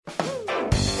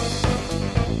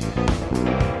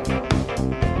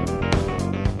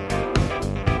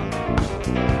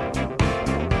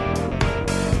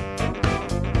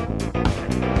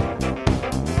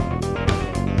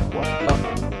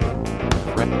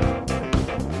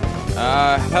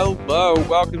Hello,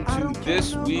 welcome to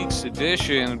this week's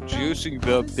edition of Juicing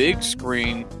the Big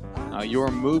Screen, your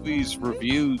movies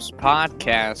reviews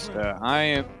podcast. I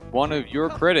am one of your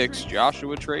critics,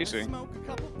 Joshua Tracy. And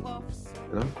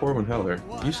I'm Corwin Heller.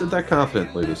 You said that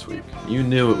confidently this week. You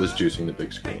knew it was Juicing the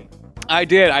Big Screen. I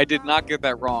did not get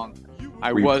that wrong.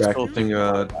 Were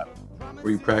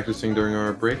you practicing during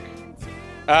our break?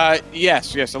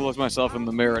 Yes, I looked myself in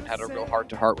the mirror and had a real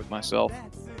heart-to-heart with myself.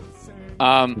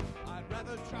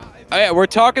 We're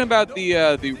talking about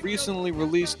the recently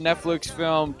released Netflix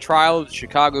film Trial of the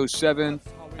Chicago 7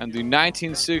 and the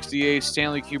 1968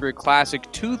 Stanley Kubrick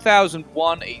classic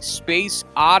 2001: A Space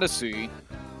Odyssey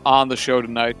on the show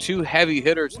tonight. Two heavy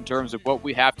hitters in terms of what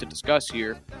we have to discuss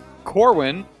here.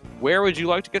 Corwin, where would you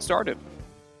like to get started?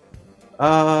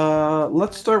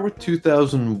 Let's start with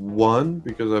 2001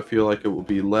 because I feel like it will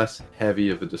be less heavy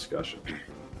of a discussion.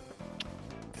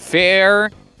 Fair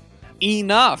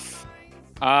enough.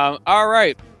 All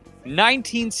right.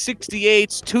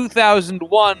 1968's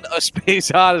 2001: A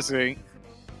Space Odyssey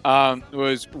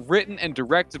was written and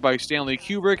directed by Stanley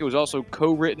Kubrick. It was also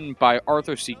co-written by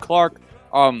Arthur C. Clarke.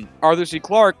 Arthur C.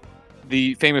 Clarke,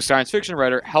 the famous science fiction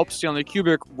writer, helped Stanley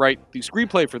Kubrick write the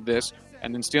screenplay for this,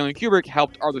 and then Stanley Kubrick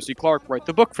helped Arthur C. Clarke write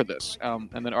the book for this.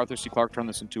 And then Arthur C. Clarke turned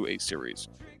this into a series.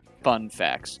 Fun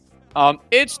facts.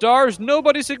 It stars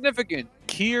nobody significant.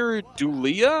 Keir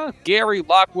Dullea, Gary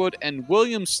Lockwood, and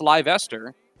William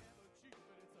Sylvester.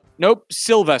 Nope,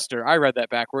 Sylvester. I read that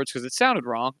backwards because it sounded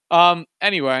wrong.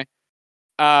 Anyway,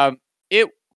 it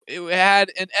had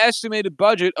an estimated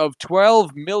budget of $12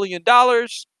 million,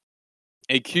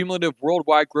 a cumulative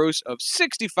worldwide gross of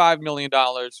 $65 million.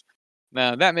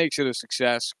 Now, that makes it a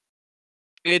success.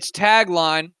 Its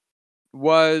tagline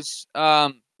was,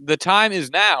 "The time is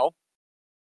now."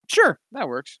 Sure, that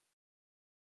works.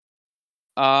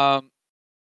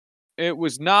 It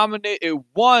was nominated. It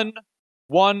won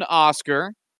one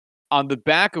Oscar on the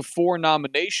back of 4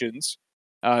 nominations.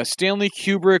 Stanley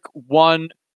Kubrick won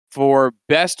for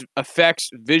Best Effects,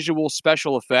 Visual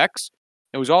Special Effects.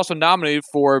 It was also nominated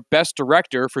for Best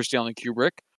Director for Stanley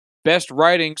Kubrick, Best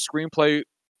Writing, Screenplay,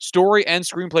 Story and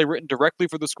Screenplay written directly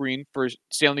for the screen for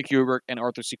Stanley Kubrick and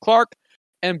Arthur C. Clarke,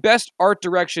 and Best Art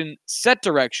Direction, Set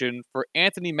Direction for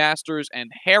Anthony Masters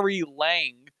and Harry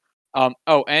Lang.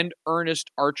 And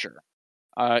Ernest Archer.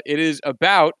 It is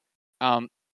about,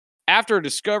 after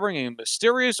discovering a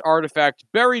mysterious artifact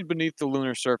buried beneath the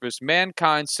lunar surface,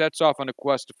 mankind sets off on a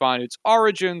quest to find its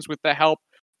origins with the help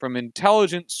from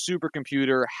intelligent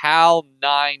supercomputer HAL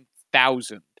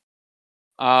 9000.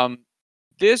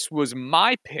 This was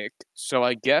my pick, so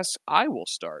I guess I will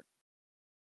start.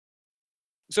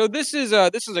 So this is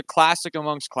a classic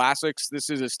amongst classics. This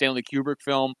is a Stanley Kubrick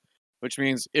film, which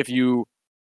means if you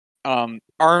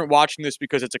aren't watching this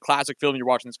because it's a classic film, you're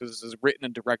watching this because this is written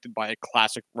and directed by a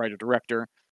classic writer-director.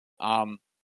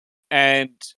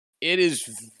 And it is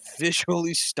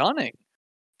visually stunning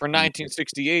for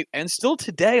 1968. And still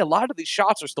today, a lot of these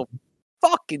shots are still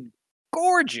fucking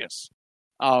gorgeous.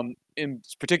 In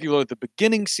particular, the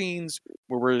beginning scenes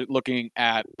where we're looking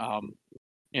at,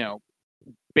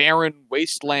 barren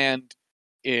wasteland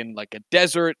in like a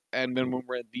desert. And then when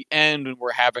we're at the end and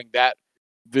we're having that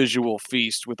visual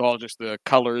feast with all just the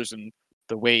colors and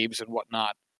the waves and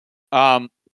whatnot.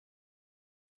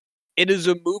 It is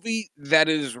a movie that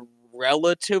is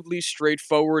relatively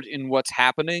straightforward in what's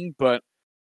happening, but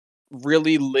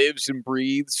really lives and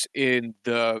breathes in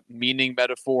the meaning,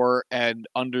 metaphor, and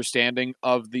understanding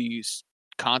of these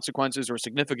consequences or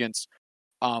significance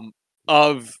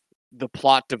of the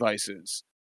plot devices.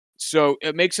 So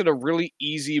it makes it a really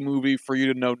easy movie for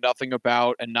you to know nothing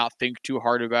about and not think too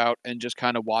hard about and just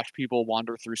kind of watch people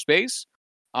wander through space.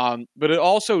 But it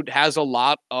also has a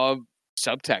lot of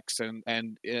subtext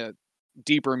and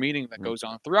deeper meaning that goes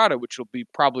on throughout it, which will be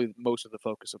probably most of the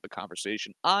focus of the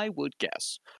conversation, I would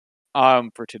guess,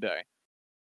 for today.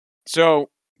 So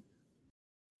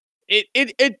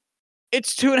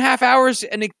it's 2.5 hours,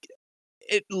 and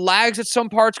it lags at some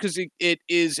parts because it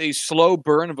is a slow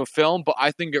burn of a film, but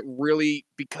I think it really,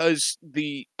 because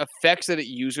the effects that it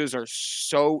uses are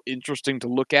so interesting to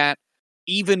look at,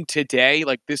 even today,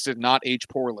 like this did not age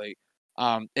poorly.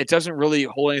 It doesn't really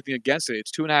hold anything against it.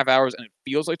 It's 2.5 hours and it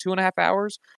feels like 2.5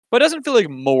 hours, but it doesn't feel like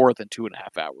more than 2.5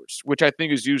 hours, which I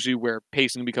think is usually where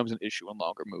pacing becomes an issue in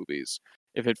longer movies,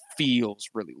 if it feels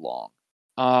really long.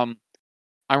 I'm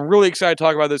really excited to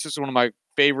talk about this. This is one of my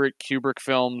favorite Kubrick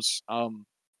films. I'm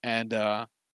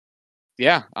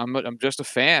just a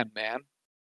fan, man.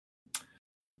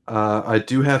 I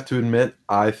do have to admit,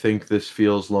 I think this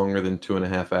feels longer than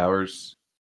 2.5 hours.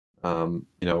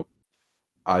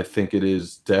 I think it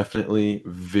is definitely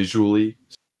visually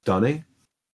stunning.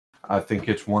 I think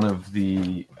it's one of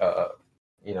the,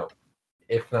 you know,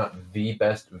 if not the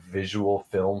best visual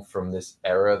film from this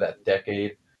era, that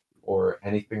decade, or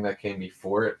anything that came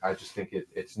before it. I just think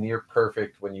it's near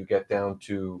perfect when you get down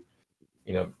to,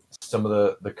 some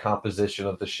of the composition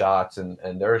of the shots, and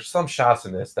there are some shots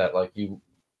in this that like you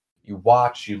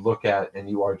watch, you look at, and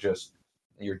you are just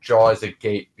your jaw is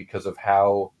agape because of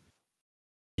how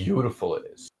beautiful it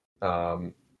is.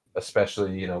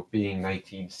 Especially being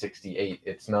 1968,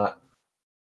 it's not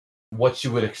what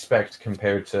you would expect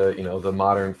compared to the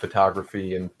modern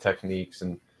photography and techniques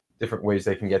and different ways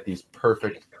they can get these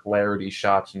perfect clarity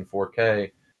shots in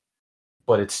 4K,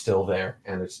 but it's still there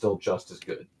and it's still just as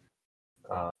good.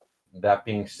 Uh, that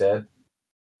being said,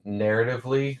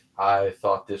 narratively, I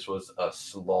thought this was a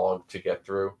slog to get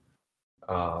through.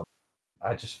 Um,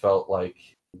 I just felt like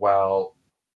while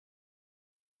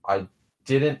I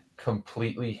didn't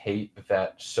completely hate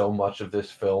that so much of this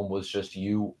film was just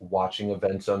you watching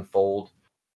events unfold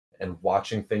and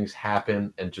watching things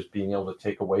happen and just being able to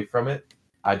take away from it.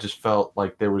 I just felt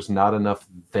like there was not enough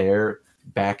there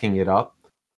backing it up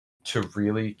to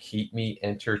really keep me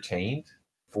entertained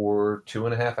for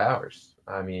 2.5 hours.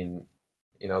 I mean,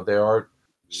 there are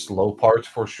slow parts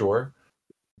for sure,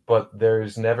 but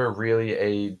there's never really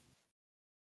a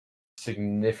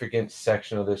significant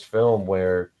section of this film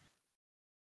where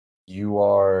you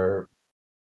are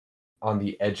on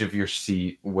the edge of your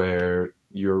seat, where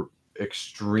you're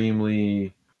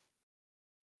extremely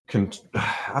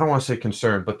I don't want to say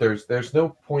concerned, but there's no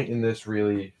point in this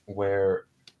really where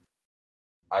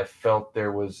I felt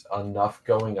there was enough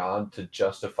going on to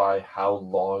justify how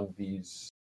long these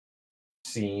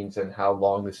scenes and how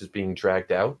long this is being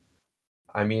dragged out.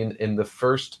 I mean, in the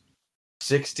first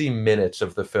 60 minutes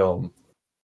of the film,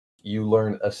 you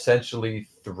learn essentially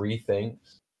three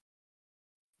things.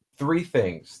 Three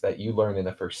things that you learn in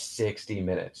the first 60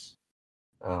 minutes.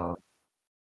 Uh,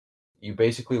 you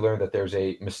basically learn that there's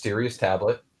a mysterious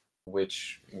tablet,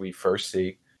 which we first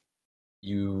see.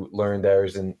 You learn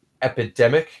there's an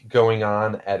epidemic going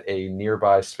on at a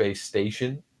nearby space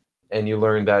station, and you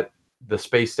learn that the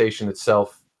space station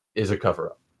itself is a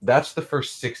cover up. That's the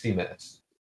first 60 minutes.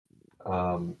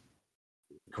 Um,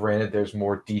 Granted, there's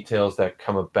more details that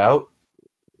come about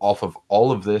off of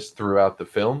all of this throughout the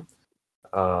film.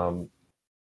 Um,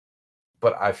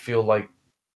 but I feel like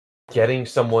getting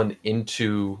someone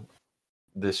into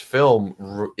this film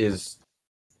is,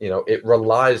 it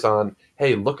relies on,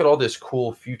 hey, look at all this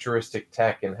cool futuristic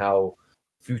tech and how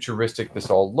futuristic this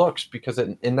all looks, because in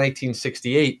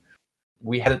 1968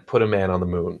 we hadn't put a man on the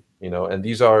moon, and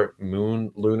these are moon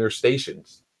lunar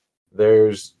stations.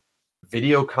 There's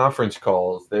video conference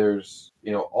calls, there's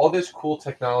all this cool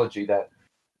technology that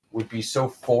would be so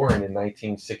foreign in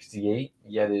 1968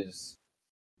 yet is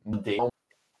mundane,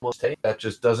 almost, that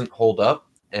just doesn't hold up.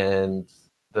 And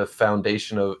the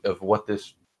foundation of what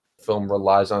this film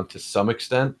relies on to some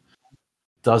extent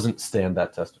doesn't stand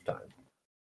that test of time.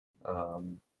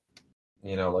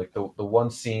 Like the one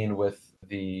scene with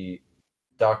the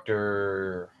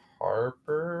Dr.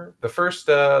 Harper, the first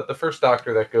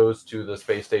doctor that goes to the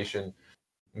space station,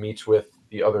 meets with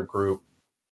the other group,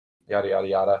 yada yada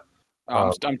yada.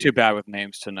 I'm too bad with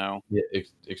names to know. Yeah,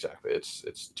 exactly. It's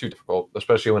too difficult,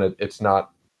 especially when it's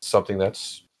not something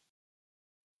that's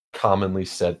commonly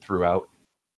said throughout.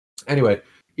 Anyway,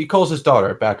 he calls his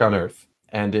daughter back on Earth,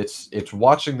 and it's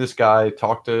watching this guy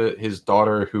talk to his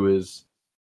daughter, who is,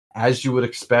 as you would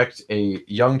expect, a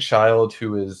young child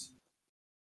who is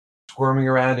squirming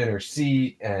around in her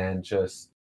seat and just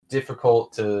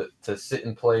difficult to sit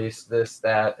in place, this,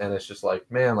 that, and it's just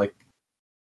like, man, like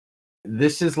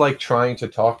this is like trying to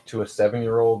talk to a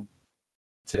 7-year-old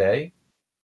today,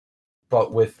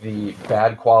 but with the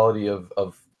bad quality of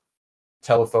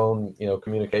telephone,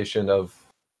 communication of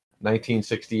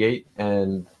 1968,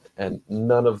 and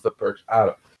none of the perks. I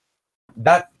don't.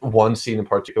 That one scene in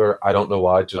particular, I don't know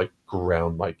why, just like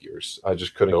ground my gears. I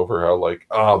just couldn't get over how like,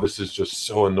 oh, this is just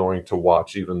so annoying to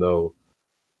watch, even though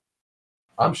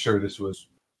I'm sure this was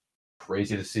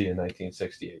crazy to see in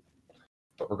 1968.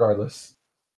 But regardless,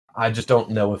 I just don't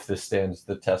know if this stands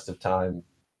the test of time.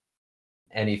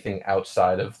 Anything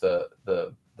outside of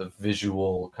the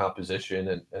visual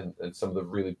composition and some of the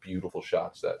really beautiful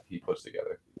shots that he puts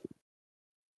together.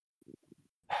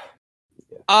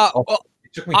 Yeah. Well,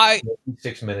 It took me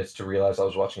 26 minutes to realize I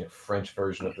was watching a French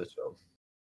version of this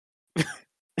film.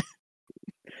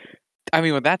 I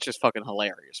mean, well, that's just fucking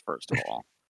hilarious, first of all.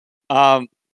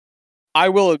 I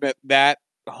will admit that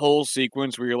whole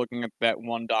sequence where you're looking at that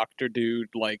one doctor dude,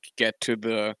 like, get to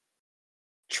the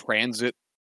transit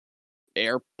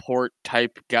airport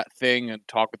type gut thing and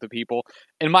talk with the people.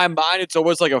 In my mind, it's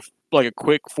always like a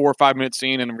quick 4 or 5 minute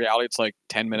scene, and in reality, it's like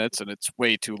 10 minutes, and it's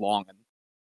way too long, and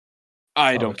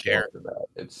I Oh, don't it's care. longer than that.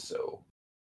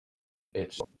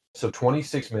 It's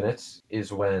 26 minutes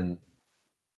is when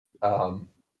um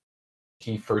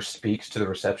he first speaks to the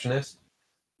receptionist,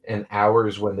 and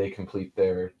hours when they complete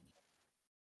their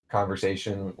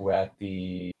conversation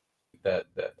at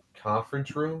that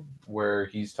conference room where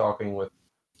he's talking with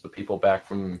the people back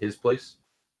from his place.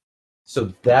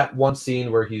 So that one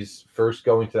scene where he's first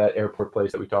going to that airport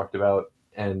place that we talked about,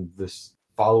 and this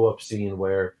follow-up scene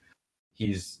where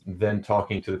he's then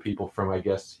talking to the people from, I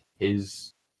guess,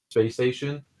 his space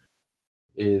station,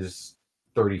 is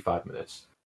 35 minutes.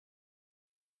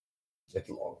 It's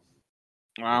long.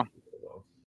 Wow.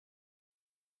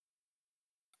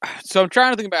 So I'm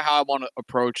trying to think about how I want to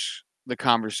approach the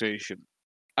conversation.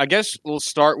 I guess we'll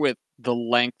start with the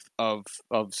length of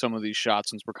some of these shots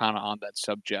since we're kind of on that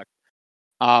subject.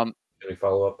 Um, Can we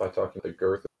follow up by talking the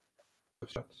girth of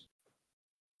shots?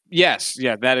 yes,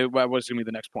 yeah, that was going to be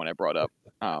the next point I brought up.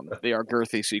 They are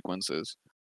girthy sequences.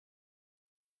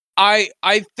 I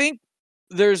think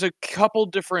there's a couple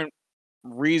different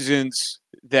reasons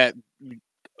that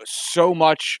so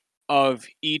much of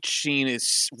each scene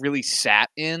is really sat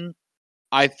in.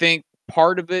 I think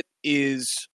part of it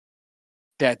is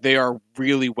that they are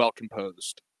really well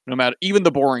composed. No matter even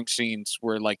the boring scenes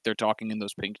where like they're talking in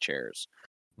those pink chairs.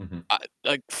 Mm-hmm.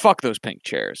 Like fuck those pink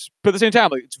chairs. But at the same time,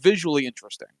 like it's visually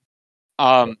interesting.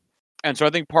 Yeah. And so I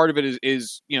think part of it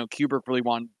is Kubrick really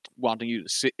wanting you to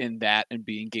sit in that and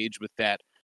be engaged with that.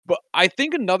 But I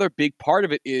think another big part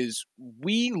of it is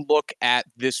we look at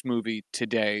this movie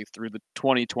today through the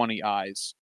 2020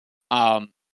 eyes, um,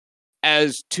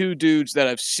 as two dudes that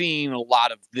have seen a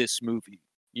lot of this movie.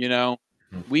 You know,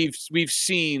 Mhm. we've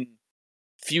seen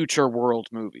future world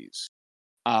movies.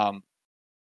 Um,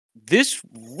 this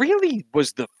really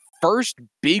was the first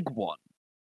big one.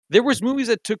 There was movies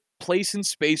that took place in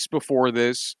space before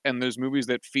this, and there's movies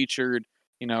that featured,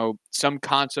 some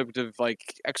concept of like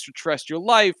extraterrestrial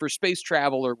life or space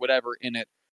travel or whatever in it.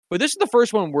 But this is the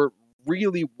first one where it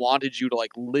really wanted you to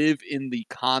like live in the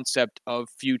concept of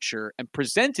future and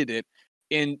presented it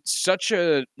in such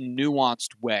a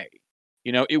nuanced way.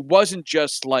 It wasn't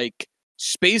just like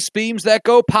space beams that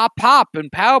go pop pop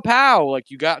and pow pow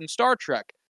like you got in Star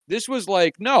Trek. This was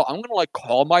like, no, I'm gonna like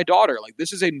call my daughter. Like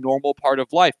this is a normal part of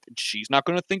life, and she's not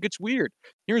gonna think it's weird.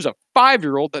 Here's a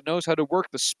 5-year-old that knows how to work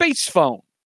the space phone,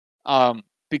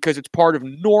 because it's part of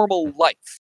normal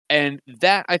life, and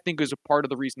that I think is a part of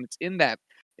the reason it's in that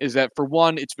is that for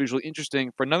one, it's visually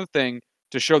interesting. For another thing,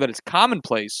 to show that it's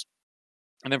commonplace,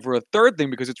 and then for a third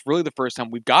thing, because it's really the first time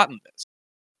we've gotten this.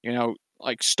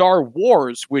 Like Star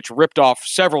Wars, which ripped off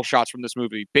several shots from this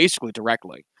movie basically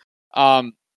directly.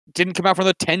 Um, didn't come out for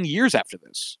another 10 years after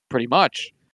this, pretty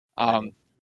much. 9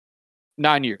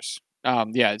 years.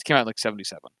 Yeah, it came out in like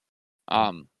 77.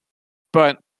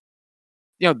 But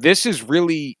this is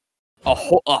really a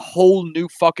whole new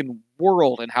fucking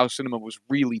world in how cinema was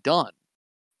really done.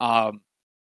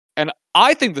 And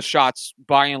I think the shots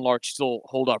by and large still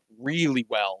hold up really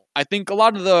well. I think a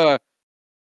lot of the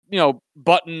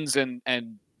buttons and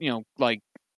like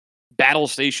battle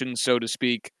stations, so to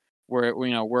speak, where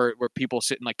people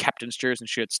sit in like captain's chairs and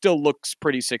shit, still looks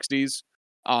pretty 60s.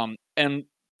 And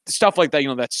stuff like that,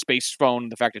 that space phone,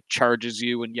 the fact it charges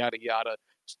you and yada yada,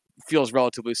 feels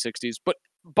relatively 60s. But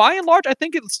by and large, I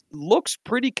think it looks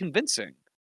pretty convincing.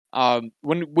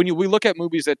 We look at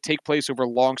movies that take place over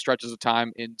long stretches of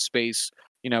time in space,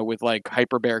 with like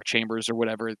hyperbaric chambers or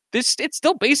whatever, it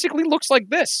still basically looks like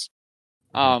this.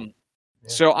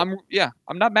 So I'm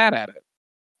not mad at it.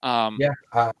 Yeah,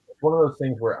 it's one of those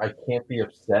things where I can't be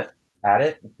upset at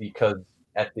it because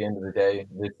at the end of the day,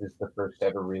 this is the first to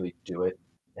ever really do it,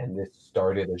 and this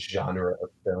started a genre of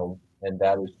film, and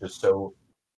that is just so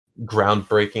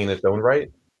groundbreaking in its own right.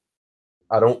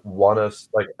 I don't want us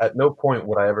like at no point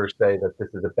would I ever say that this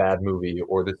is a bad movie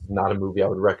or this is not a movie I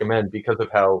would recommend because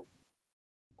of how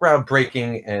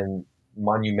groundbreaking and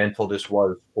monumental this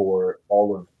was for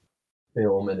all of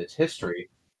film and its history.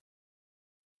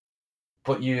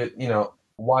 But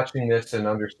watching this and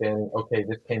understanding, okay,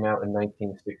 this came out in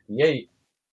 1968.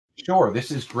 Sure, this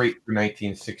is great for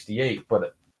 1968,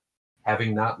 but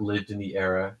having not lived in the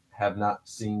era, have not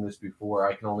seen this before,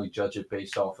 I can only judge it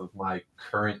based off of my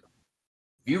current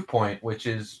viewpoint, which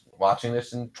is watching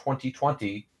this in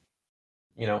 2020,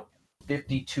 you know,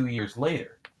 52 years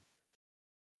later.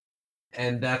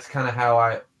 And that's kind of how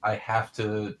I have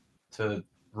to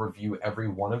review every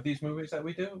one of these movies that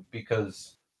we do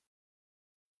because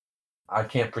I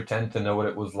can't pretend to know what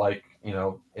it was like in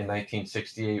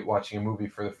 1968 watching a movie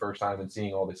for the first time and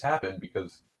seeing all this happen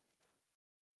because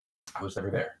I was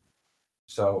never there.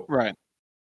 So Right.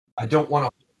 I don't want to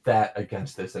hold that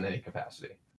against this in any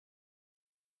capacity.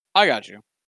 I got you.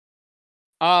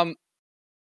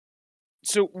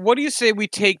 So what do you say we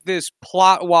take this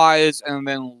plot-wise and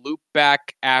then loop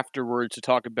back afterwards to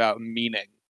talk about meaning?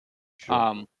 Sure.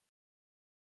 All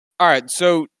right,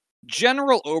 so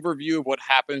general overview of what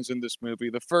happens in this movie.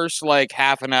 The first like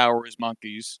half an hour is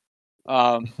monkeys.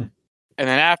 And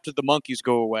then after the monkeys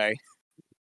go away,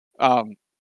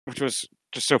 which was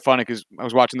just so funny because I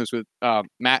was watching this with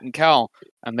Matt and Cal,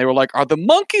 and they were like, "Are the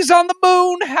monkeys on the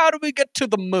moon? How do we get to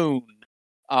the moon?"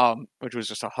 Which was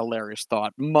just a hilarious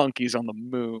thought. Monkeys on the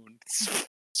moon.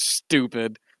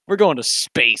 Stupid. We're going to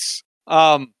space.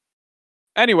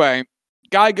 Anyway,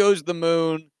 guy goes to the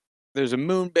moon. There's a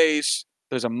moon base.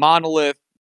 There's a monolith.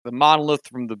 The monolith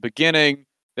from the beginning.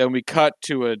 Then we cut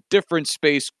to a different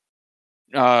space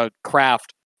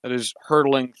craft that is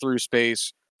hurtling through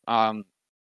space.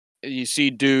 You see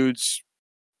dudes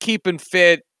keeping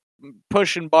fit,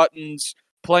 pushing buttons,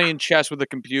 playing chess with a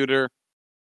computer,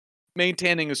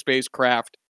 maintaining a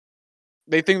spacecraft.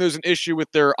 They think there's an issue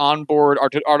with their onboard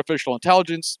artificial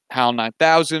intelligence, HAL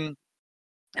 9000.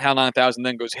 HAL 9000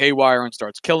 then goes haywire and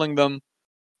starts killing them.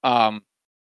 And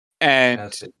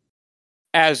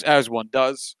as one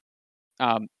does,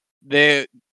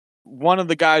 one of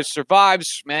the guys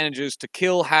survives, manages to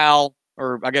kill Hal,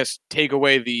 or I guess take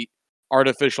away the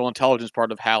artificial intelligence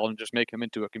part of Hal and just make him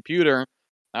into a computer.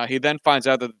 He then finds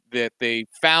out that they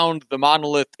found the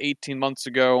monolith 18 months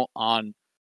ago on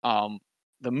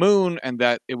the moon and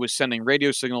that it was sending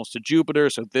radio signals to Jupiter.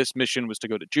 So this mission was to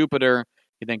go to Jupiter.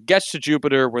 He then gets to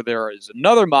Jupiter where there is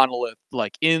another monolith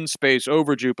like in space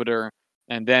over Jupiter.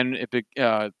 And then it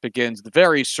begins the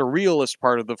very surrealist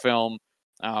part of the film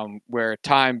where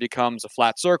time becomes a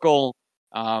flat circle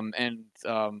and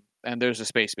there's a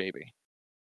space baby.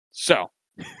 So,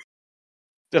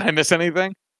 did I miss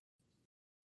anything?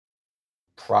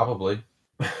 Probably.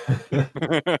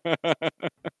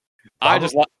 I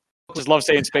just love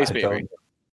saying space baby.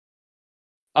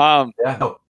 Yeah,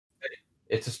 no,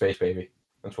 it's a space baby.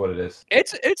 That's what it is.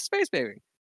 It's space baby.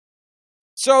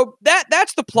 So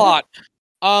that's the plot.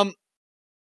 In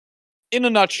a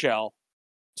nutshell.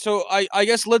 So I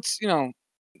guess let's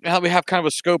how we have kind of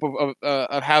a scope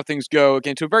of how things go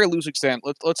again to a very loose extent.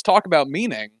 Let's talk about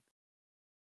meaning.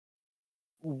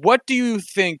 What do you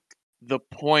think the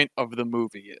point of the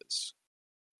movie is?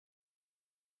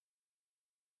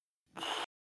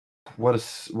 What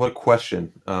a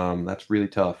question. That's really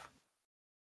tough.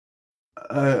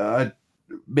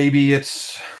 Maybe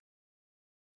it's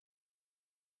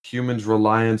humans'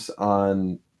 reliance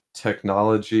on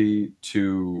technology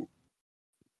to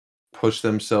push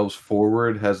themselves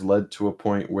forward has led to a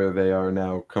point where they are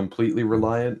now completely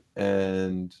reliant,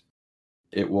 and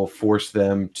it will force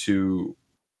them to,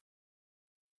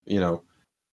 the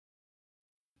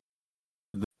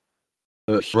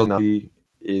technology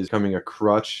is becoming a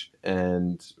crutch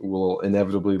and will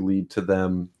inevitably lead to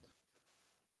them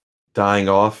dying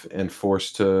off and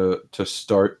forced to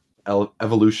start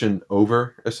evolution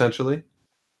over, essentially.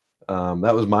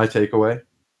 That was my takeaway.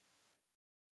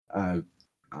 I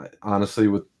honestly,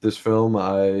 with this film,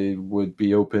 I would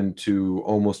be open to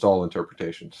almost all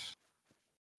interpretations.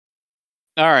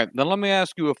 All right, then let me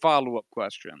ask you a follow-up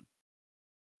question.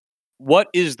 What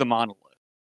is the monolith?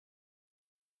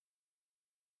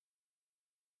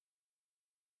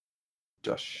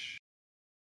 Josh.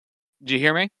 Did you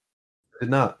hear me?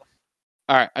 Did not.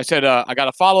 All right, I said I got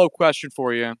a follow-up question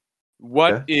for you.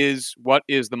 What is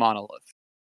the monolith?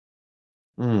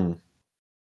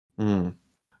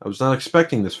 I was not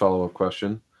expecting this follow-up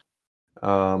question,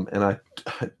 and I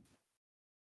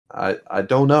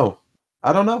don't know.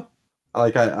 I don't know.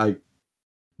 Like I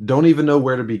don't even know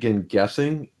where to begin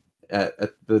guessing. At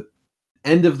the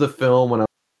end of the film, when I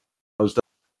was done,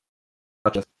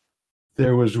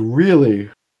 there was really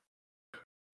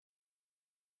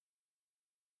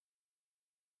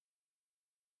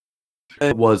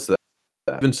it was that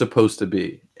even supposed to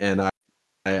be, and I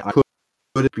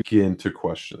couldn't begin to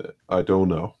question it. I don't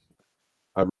know.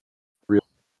 I really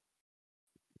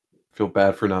feel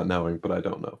bad for not knowing, but I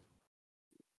don't know.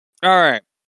 All right.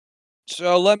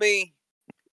 So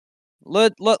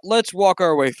let's walk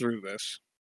our way through this.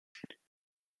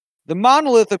 The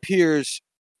monolith appears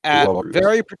at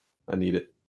very. I need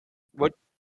it. What'd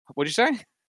you say? I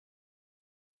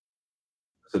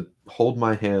said, hold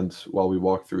my hands while we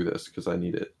walk through this because I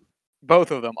need it.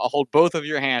 Both of them. I'll hold both of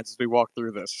your hands as we walk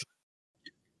through this,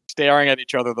 staring at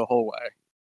each other the whole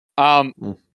way.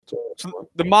 So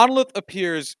the monolith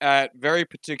appears at very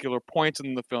particular points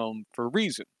in the film for a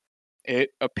reason. It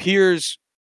appears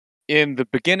in the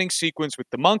beginning sequence with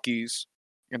the monkeys,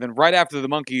 and then right after the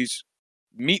monkeys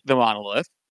meet the monolith,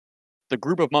 the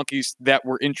group of monkeys that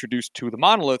were introduced to the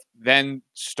monolith then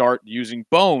start using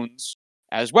bones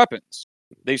as weapons.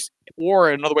 Or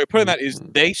another way of putting that is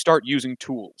they start using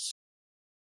tools.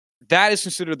 That is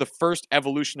considered the first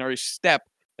evolutionary step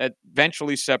that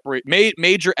eventually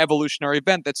major evolutionary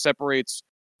event that separates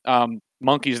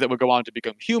monkeys that would go on to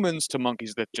become humans to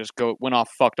monkeys that just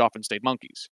fucked off and stayed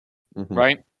monkeys,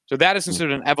 right? So that is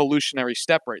considered an evolutionary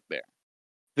step right there.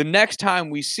 The next time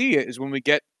we see it is when we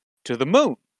get to the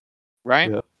moon,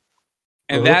 right?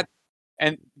 Yeah.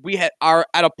 And we are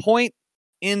at a point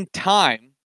in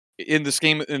time in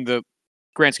the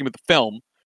grand scheme of the film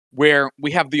where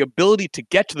we have the ability to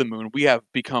get to the moon. We have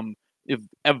become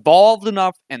evolved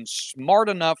enough and smart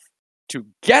enough to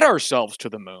get ourselves to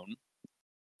the moon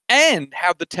and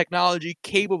have the technology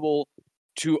capable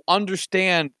to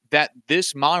understand that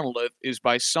this monolith is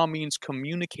by some means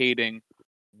communicating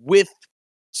with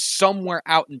somewhere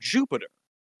out in Jupiter.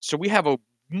 So we have a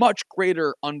much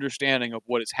greater understanding of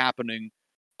what is happening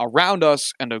around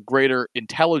us and a greater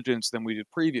intelligence than we did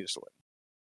previously.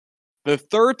 The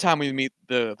third time we meet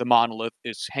the monolith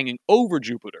is hanging over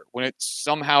Jupiter, when it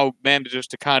somehow manages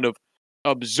to kind of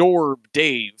absorb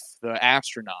Dave, the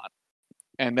astronaut.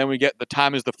 And then we get the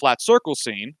time is the flat circle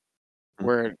scene,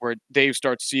 where Dave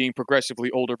starts seeing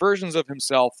progressively older versions of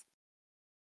himself.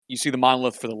 You see the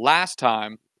monolith for the last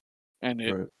time, and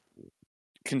it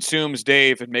consumes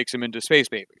Dave and makes him into Space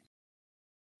Baby.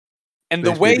 And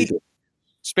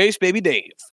Space Baby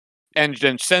Dave, and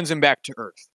then sends him back to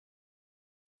Earth.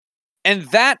 And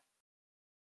that,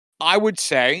 I would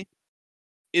say,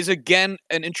 is again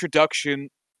an introduction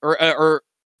or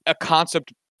a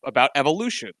concept about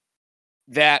evolution.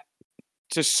 That,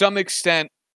 to some extent,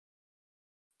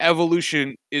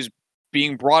 evolution is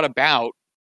being brought about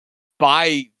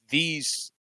by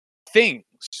these things,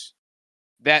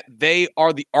 that they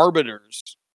are the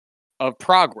arbiters of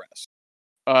progress,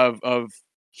 of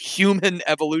human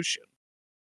evolution,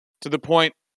 to the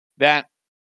point that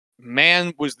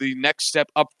man was the next step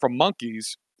up from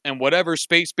monkeys, and whatever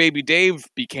Space Baby Dave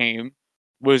became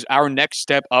was our next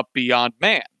step up beyond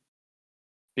man.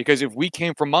 Because if we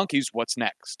came from monkeys, what's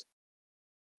next?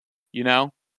 You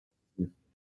know?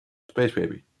 Space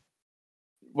Baby.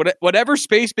 Whatever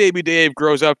Space Baby Dave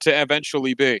grows up to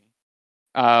eventually be,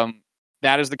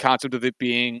 that is the concept of it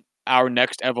being our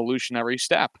next evolutionary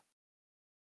step.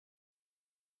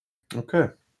 Okay.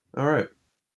 All right.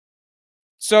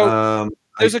 So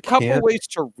there's a couple ways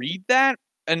to read that,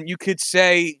 and you could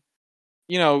say,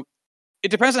 it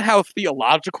depends on how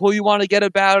theological you want to get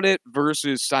about it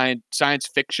versus science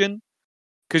fiction.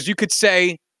 Because you could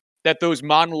say that those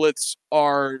monoliths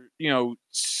are,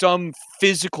 some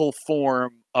physical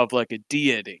form of like a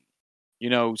deity.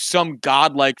 Some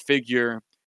godlike figure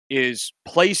is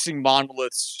placing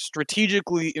monoliths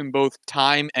strategically in both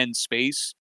time and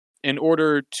space in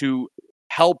order to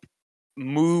help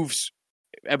move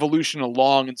evolution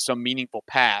along in some meaningful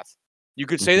path. You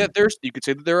could say that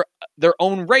they're their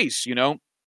own race.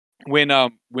 When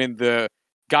the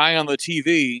guy on the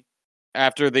TV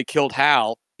after they killed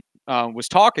Hal was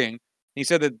talking, he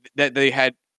said that they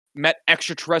had met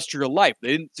extraterrestrial life. They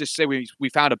didn't just say we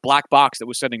found a black box that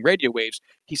was sending radio waves.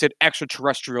 He said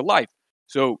extraterrestrial life.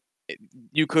 So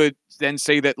you could then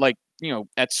say that,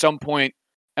 at some point,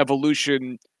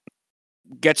 evolution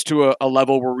gets to a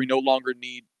level where we no longer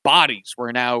need bodies.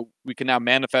 We can now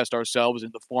manifest ourselves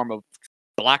in the form of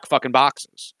black fucking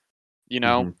boxes.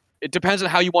 It depends on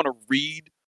how you want to read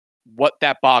what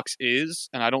that box is,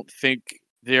 and I don't think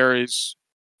there is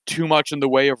too much in the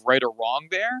way of right or wrong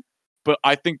there. But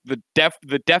I think the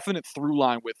definite through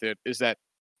line with it is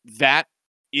that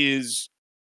is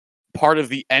part of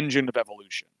the engine of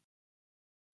evolution.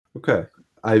 Okay.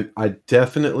 I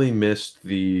definitely missed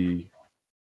the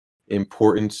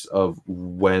importance of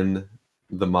when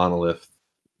the monolith,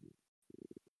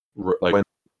 when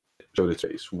it showed its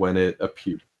face, when it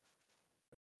appeared.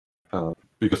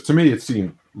 Because to me it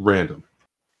seemed random.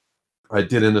 I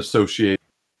didn't associate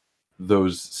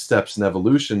those steps in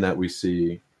evolution that we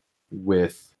see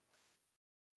with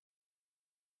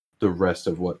the rest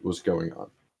of what was going on.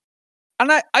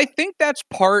 And I think that's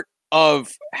part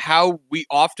of how we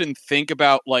often think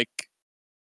about,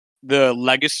 the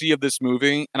legacy of this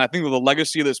movie. And I think the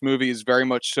legacy of this movie is very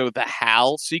much so the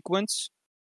Hal sequence.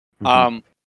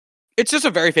 It's just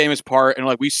a very famous part. And,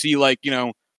 we see,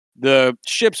 the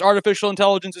ship's artificial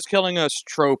intelligence is killing us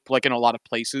trope, in a lot of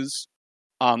places.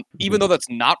 even though that's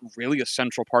not really a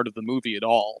central part of the movie at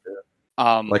all.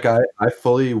 Like I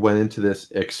fully went into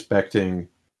this expecting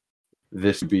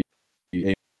this to be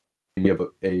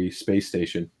a space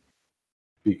station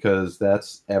because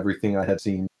that's everything I had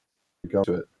seen go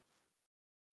to it.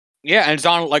 Yeah, and it's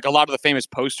on like a lot of the famous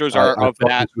posters I are of thought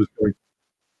that. this was going to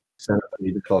I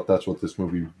even thought that's what this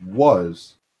movie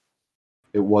was.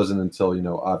 It wasn't until,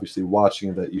 obviously watching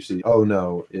it that you see, oh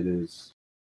no, it is,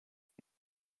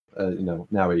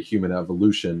 now a human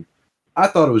evolution. I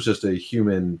thought it was just a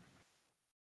human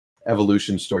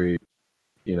evolution story,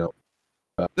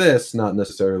 about this, not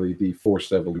necessarily the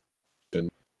forced evolution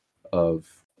of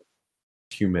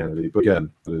humanity. But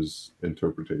again, that is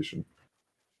interpretation.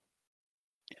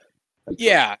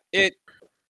 Yeah,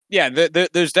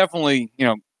 there's definitely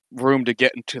room to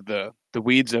get into the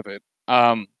weeds of it.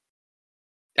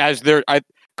 As there,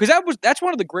 because that's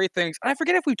one of the great things. And I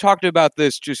forget if we talked about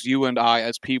this just you and I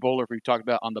as people, or if we talked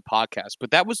about it on the podcast.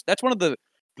 But that's one of the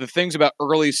things about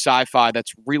early sci-fi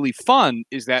that's really fun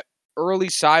is that early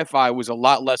sci-fi was a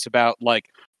lot less about like,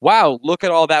 wow, look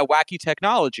at all that wacky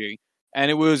technology,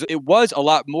 and it was a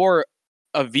lot more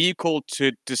a vehicle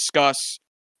to discuss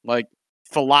like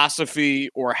philosophy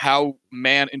or how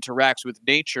man interacts with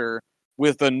nature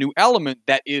with a new element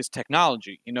that is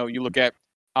technology. You look at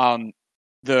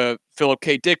the Philip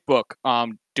K. Dick book,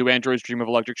 "Do Androids Dream of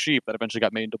Electric Sheep?" that eventually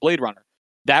got made into Blade Runner.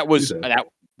 That was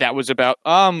that was about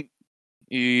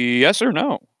yes or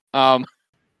no.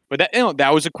 But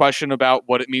that was a question about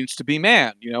what it means to be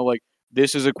man. Like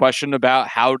this is a question about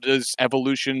how does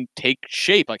evolution take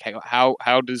shape? Like how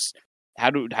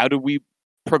do we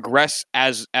progress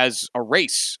as a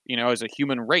race? As a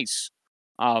human race.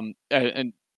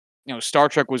 And Star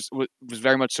Trek was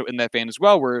very much so in that vein as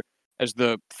well, where as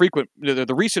the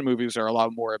recent movies are a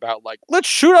lot more about like let's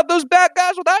shoot up those bad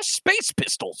guys with our space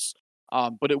pistols.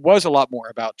 But it was a lot more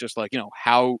about just like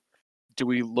how do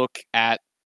we look at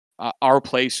our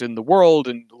place in the world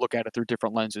and look at it through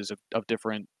different lenses of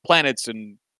different planets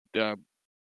and uh,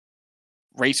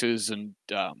 races and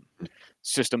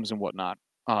systems and whatnot.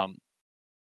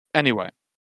 Anyway,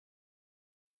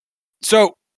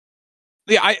 so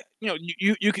yeah,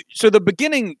 so the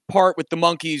beginning part with the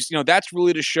monkeys, that's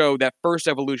really to show that first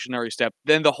evolutionary step.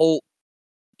 Then the whole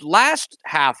last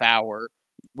half hour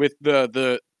with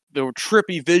the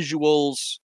trippy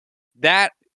visuals,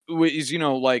 that is,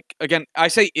 like again, I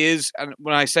say is, and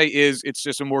when I say is, it's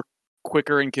just a more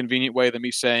quicker and convenient way than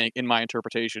me saying in my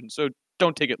interpretation. So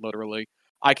don't take it literally.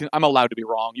 I'm allowed to be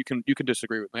wrong. You can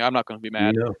disagree with me. I'm not going to be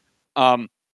mad. Um,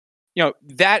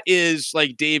 that is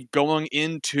like Dave going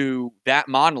into that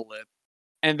monolith.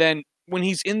 And then when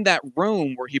he's in that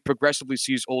room where he progressively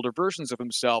sees older versions of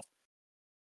himself,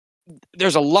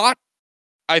 there's a lot,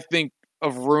 I think,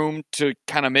 of room to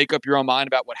kind of make up your own mind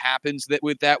about what happens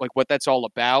with that, like what that's all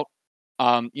about.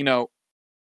 You know,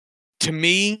 to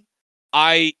me,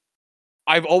 I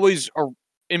I've always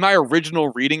in my original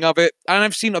reading of it, and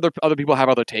I've seen other people have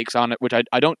other takes on it, which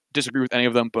I don't disagree with any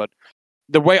of them, but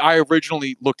the way I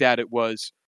originally looked at it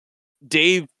was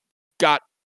Dave got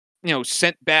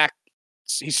sent back.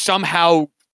 He somehow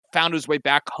found his way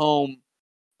back home,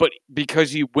 but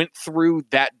because he went through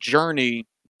that journey,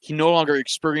 he no longer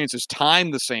experiences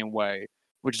time the same way,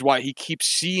 which is why he keeps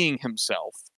seeing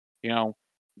himself,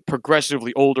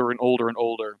 progressively older and older and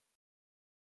older.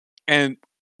 And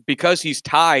because he's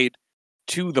tied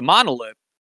to the monolith,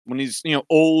 when he's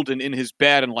old and in his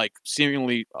bed and like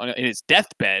seemingly in his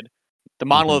deathbed, the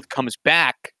monolith comes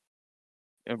back,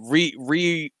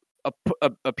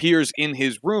 appears in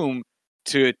his room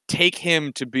to take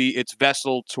him to be its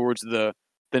vessel towards the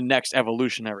next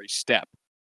evolutionary step.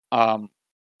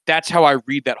 That's how I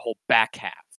read that whole back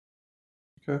half.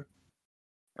 Okay.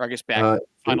 Or I guess back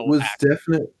final act.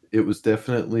 It was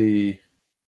definitely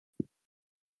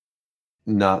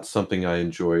not something I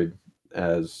enjoyed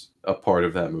as a part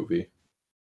of that movie.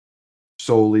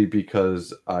 Solely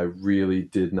because I really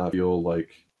did not feel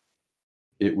like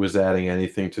it was adding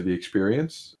anything to the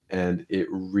experience, and it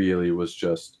really was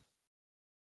just,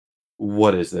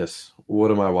 what is this?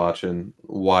 What am I watching?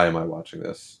 Why am I watching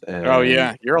this? And oh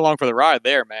yeah, you're along for the ride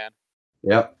there, man.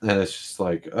 Yep, and it's just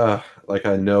like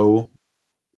I know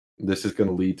this is going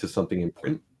to lead to something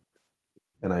important,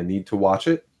 and I need to watch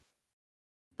it,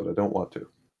 but I don't want to.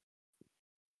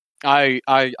 I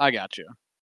got you.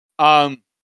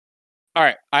 All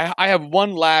right, I have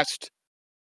one last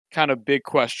kind of big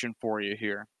question for you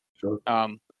here. Sure.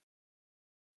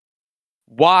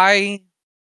 Why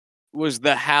was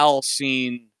the Hal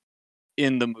scene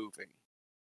in the movie?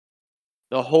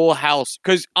 The whole house,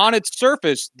 because on its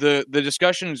surface, the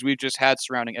discussions we've just had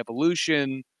surrounding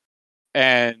evolution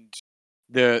and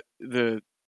the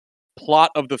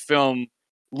plot of the film,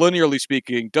 linearly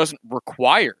speaking, doesn't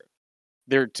require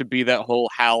there to be that whole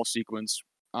Hal sequence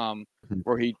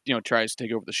where he tries to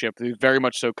take over the ship. It very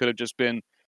much so could have just been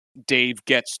Dave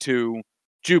gets to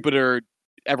Jupiter,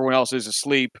 everyone else is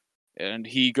asleep, and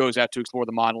he goes out to explore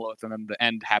the monolith, and then the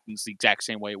end happens the exact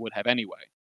same way it would have anyway.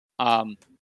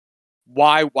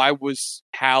 Why was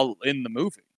Hal in the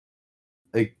movie?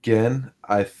 Again,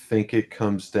 I think it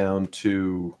comes down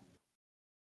to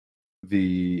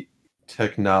the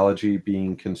technology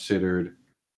being considered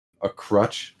a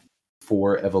crutch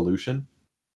for evolution.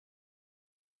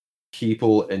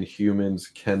 People and humans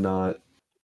cannot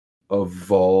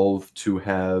evolve to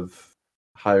have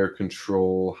higher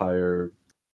control, higher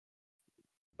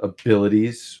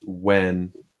abilities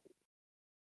when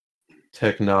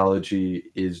technology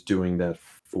is doing that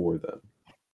for them.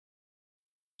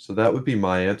 So that would be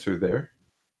my answer there.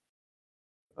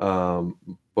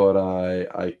 But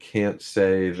I can't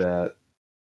say that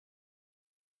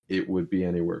it would be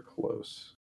anywhere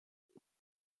close.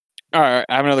 All right,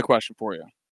 I have another question for you.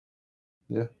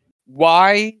 Yeah.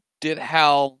 Why did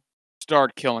Hal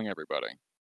start killing everybody?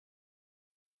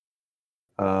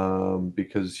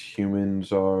 Because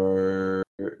humans are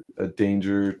a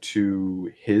danger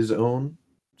to his own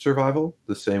survival,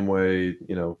 the same way,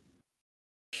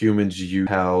 humans use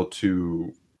how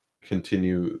to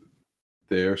continue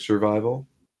their survival.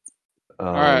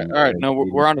 All right. No,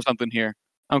 we're onto something here.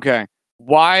 Okay.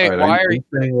 Why? All right, Why are are you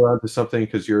saying we're onto something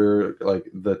because you're like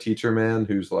the teacher man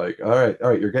who's like, all right,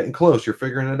 you're getting close, you're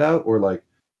figuring it out, or like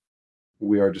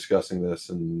we are discussing this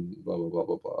and blah blah blah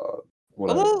blah blah. a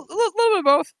Whatever. little bit of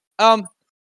both?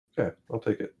 Okay, I'll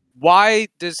take it. Why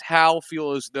does Hal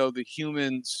feel as though the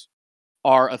humans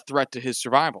are a threat to his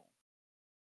survival?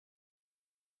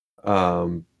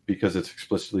 Because it's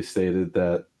explicitly stated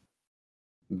that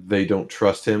they don't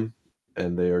trust him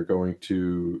and they are going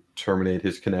to terminate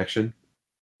his connection.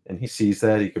 And he sees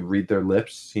that, he could read their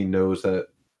lips. He knows that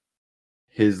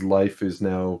his life is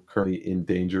now currently in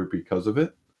danger because of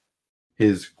it.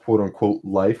 His quote unquote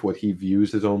life, what he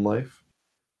views his own life.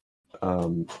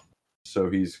 So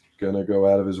he's gonna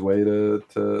go out of his way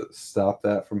to stop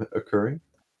that from occurring.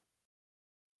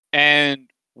 And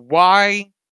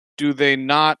why do they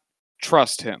not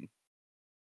trust him?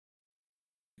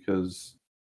 Because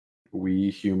we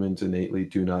humans innately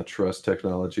do not trust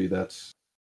technology that's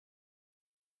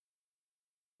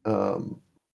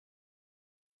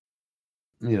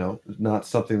not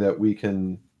something that we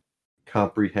can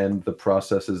comprehend the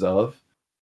processes of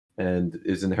and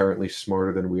is inherently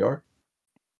smarter than we are.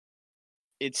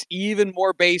 It's even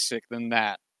more basic than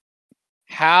that.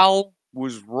 Hal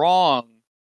was wrong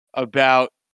about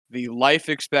the life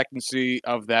expectancy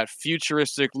of that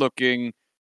futuristic looking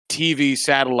TV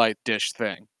satellite dish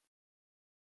thing.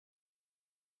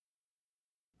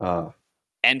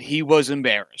 And he was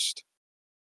embarrassed.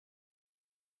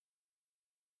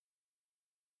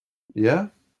 Yeah,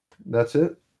 that's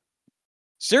it.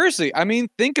 Seriously, I mean,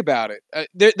 think about it.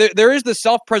 There is the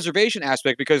self-preservation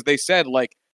aspect because they said,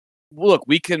 like, look,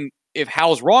 we can, if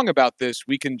Hal's wrong about this,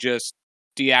 we can just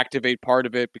deactivate part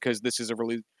of it because this is a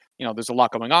really, there's a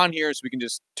lot going on here. So we can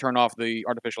just turn off the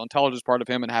artificial intelligence part of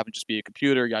him and have him just be a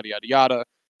computer, yada, yada, yada.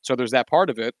 So there's that part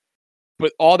of it.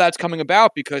 But all that's coming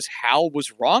about because Hal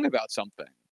was wrong about something.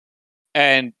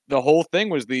 And the whole thing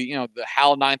was the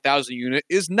HAL 9000 unit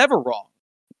is never wrong.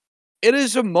 It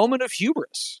is a moment of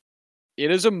hubris.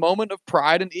 It is a moment of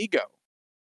pride and ego.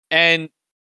 And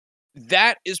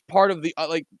that is part of the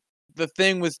the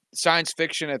thing with science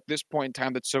fiction at this point in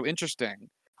time that's so interesting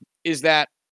is that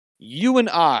you and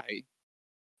I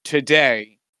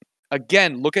today,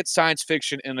 again, look at science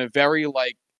fiction in a very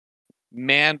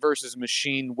man versus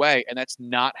machine way. And that's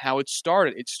not how it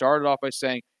started. It started off by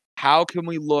saying, how can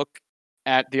we look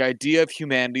at the idea of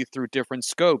humanity through different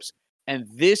scopes? And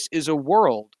this is a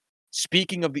world,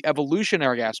 speaking of the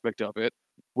evolutionary aspect of it,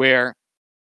 where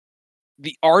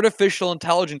the artificial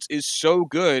intelligence is so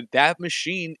good that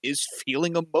machine is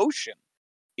feeling emotion.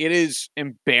 It is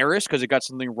embarrassed because it got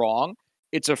something wrong.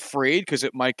 It's afraid because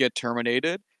it might get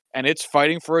terminated. And it's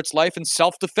fighting for its life in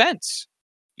self-defense,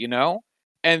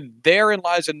 And therein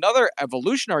lies another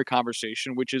evolutionary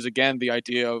conversation, which is, again, the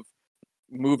idea of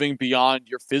moving beyond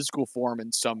your physical form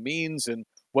in some means and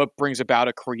what brings about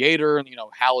a creator. And,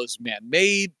 Hal is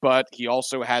man-made, but he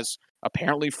also has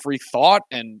apparently free thought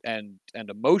and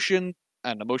emotion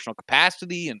and emotional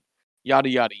capacity and yada,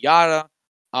 yada, yada.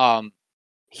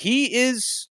 He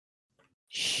is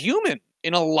human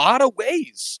in a lot of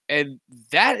ways. And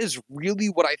that is really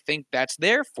what I think that's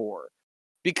there for.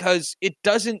 Because it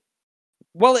does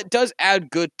add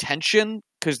good tension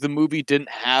because the movie didn't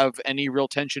have any real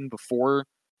tension before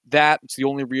that. It's the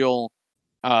only real,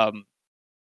 um,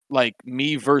 like,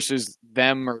 me versus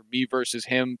them or me versus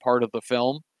him part of the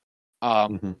film,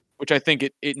 Hmm. which I think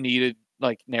it needed,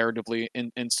 like, narratively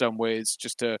in some ways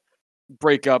just to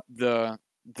break up the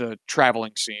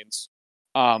traveling scenes.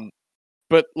 Um,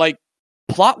 but, like,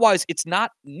 plot-wise, it's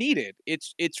not needed.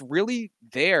 It's really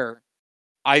there,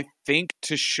 I think,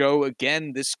 to show,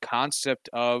 again, this concept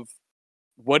of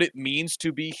what it means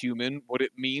to be human, what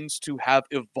it means to have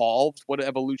evolved, what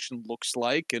evolution looks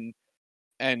like,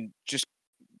 and just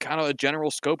kinda a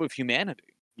general scope of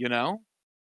humanity, you know?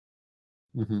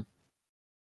 Hmm.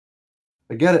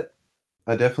 I get it.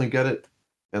 I definitely get it,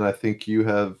 and I think you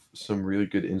have some really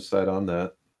good insight on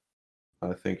that.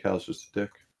 I think Hal's just a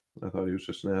dick. I thought he was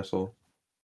just an asshole.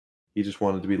 He just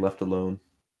wanted to be left alone.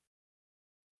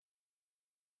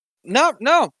 No,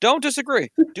 no, don't disagree.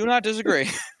 Do not disagree.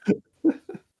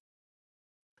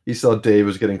 He saw Dave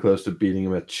was getting close to beating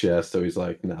him at chess, so he's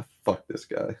like, "Nah, fuck this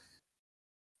guy."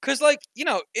 'Cause, like,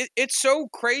 it's so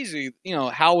crazy,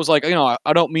 Hal was like,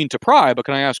 "I don't mean to pry, but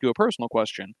can I ask you a personal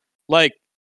question?" Like,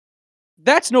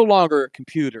 that's no longer a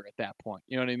computer at that point,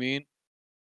 you know what I mean?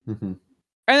 Mhm. And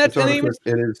that's It's and even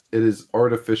artificial. It is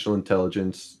artificial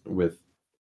intelligence with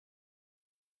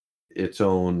its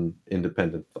own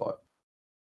independent thought.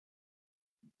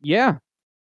 yeah.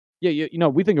 Yeah,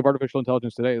 we think of artificial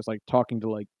intelligence today as, like, talking to,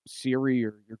 like, Siri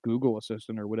or your Google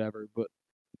Assistant or whatever, but,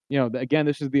 again,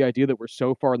 this is the idea that we're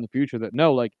so far in the future that,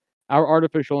 no, like, our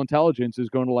artificial intelligence is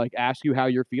gonna, like, ask you how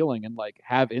you're feeling and, like,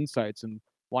 have insights and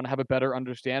wanna have a better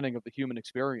understanding of the human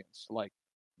experience, like,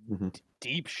 Mhm.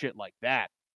 deep shit like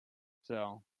that.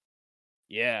 So,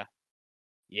 yeah.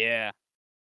 Yeah.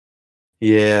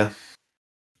 Yeah.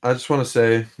 I just wanna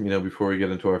say, before we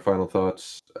get into our final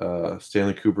thoughts,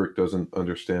 Stanley Kubrick doesn't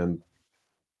understand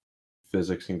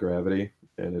physics and gravity,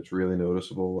 and it's really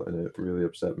noticeable, and it really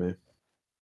upset me.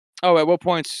 Oh, at what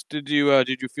points did you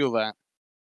feel that?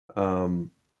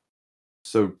 Um,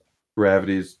 so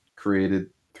gravity is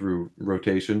created through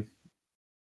rotation,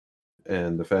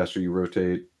 and the faster you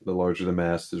rotate, the larger the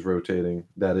mass is rotating.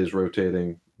 That is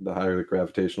rotating, the higher the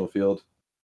gravitational field.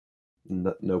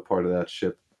 No part of that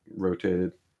ship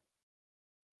rotated,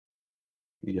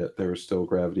 yet there was still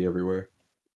gravity everywhere.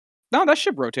 No, that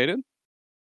ship rotated.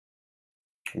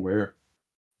 Where?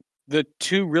 The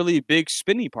 2 really big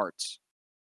spinny parts.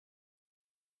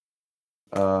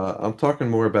 I'm talking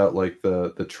more about like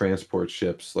the transport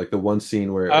ships, like the one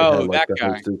scene where it had Oh, like that the guy.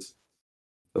 hostess.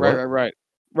 The Right, right, what? right.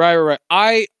 Right, right,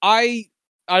 right.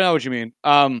 I know what you mean.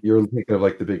 You're thinking of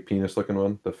like the big penis looking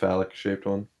one, the phallic shaped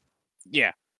one.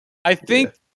 Yeah. I Yeah.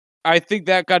 think I think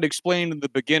that got explained in the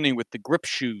beginning with the grip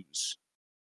shoes.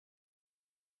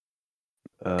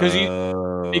 'Cause you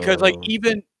because, like, Uh,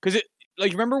 even 'cause it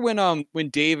like, remember when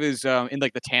Dave is, in,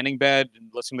 like, the tanning bed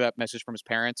and listening to that message from his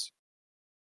parents?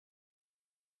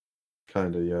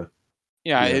 Kinda, yeah.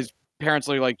 Yeah, Yeah. his parents,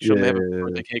 like, Yeah, showed him they yeah, have a yeah,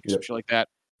 birthday cake or yeah. some shit like that.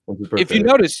 When's his If you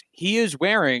birthday? notice, he is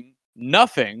wearing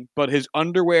nothing but his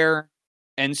underwear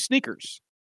and sneakers.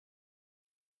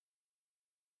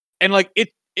 And, like,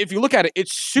 if you look at it,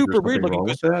 it's Is there super weird something looking wrong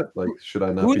with because that? who Like, should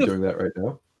I not who be the doing that right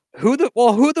now? who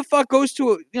the fuck goes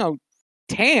to a,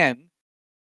 tan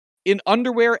in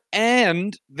underwear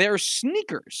and their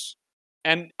sneakers?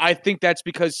 And I think that's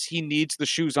because he needs the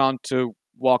shoes on to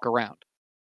walk around.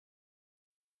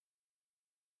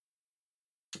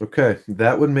 Okay,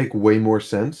 that would make way more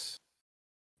sense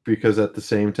because at the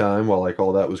same time, while, like,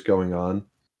 all that was going on,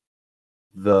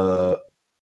 the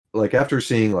like, after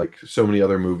seeing, like, so many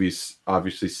other movies,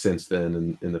 obviously, since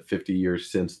then, in the 50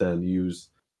 years since then, use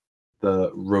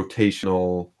the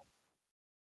rotational,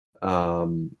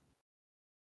 um,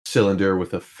 cylinder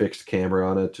with a fixed camera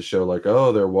on it to show, like,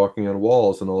 "Oh, they're walking on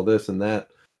walls," and all this and that.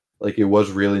 Like, it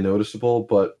was really noticeable,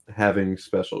 but having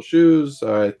special shoes,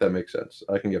 alright, that makes sense.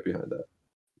 I can get behind that.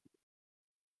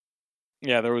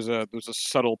 Yeah, there was a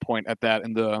subtle point at that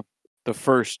in the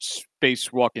first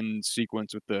spacewalking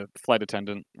sequence with the flight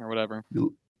attendant or whatever.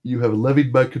 You have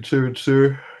levied my concern,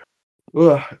 sir.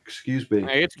 Ugh, excuse me.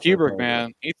 Hey, it's I Kubrick,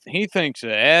 apologize. man. He thinks of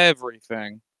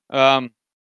everything.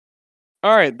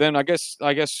 All right, then I guess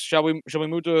shall we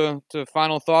move to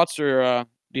final thoughts or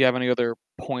do you have any other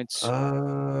points?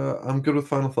 I'm good with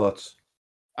final thoughts.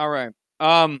 All right.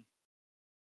 Um.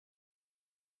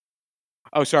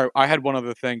 Oh, sorry. I had one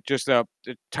other thing. Just to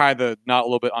tie the knot a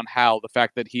little bit on Hal. The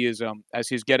fact that he is as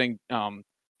he's getting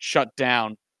shut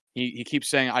down, he keeps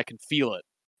saying, "I can feel it.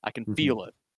 I can Mhm. feel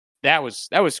it." That was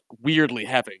weirdly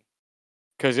heavy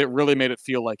because it really made it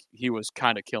feel like he was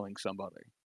kind of killing somebody.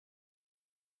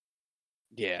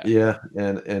 Yeah. Yeah,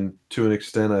 and to an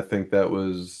extent, I think that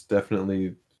was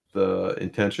definitely the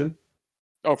intention.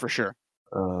 Oh, for sure.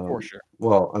 For Um, sure.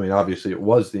 well, I mean, obviously, it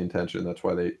was the intention. That's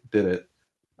why they did it.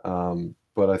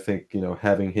 But I think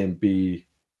having him be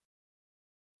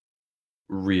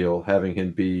real, having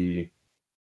him be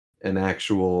an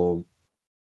actual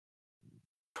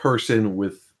person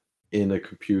within a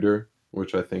computer,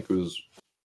 which I think was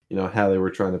how they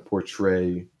were trying to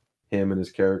portray him and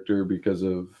his character because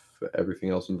of everything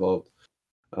else involved.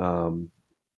 Um,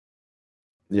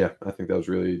 yeah, I think that was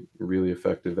really, really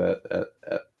effective at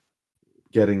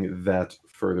getting that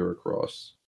further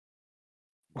across.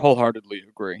 Wholeheartedly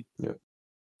agree. Yeah.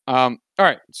 All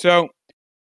right. So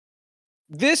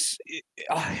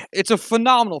it's a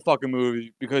phenomenal fucking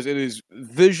movie because it is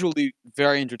visually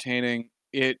very entertaining.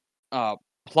 It uh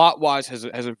plot wise has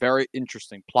a very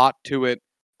interesting plot to it.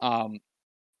 Um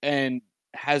and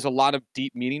has a lot of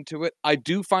deep meaning to it. I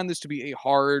do find this to be a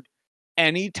hard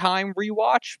anytime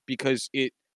rewatch because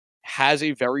it has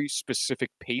a very specific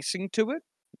pacing to it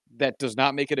that does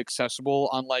not make it accessible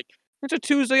on like it's a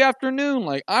Tuesday afternoon.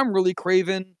 Like I'm really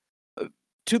craving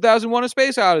 2001: A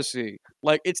Space Odyssey.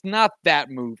 Like it's not that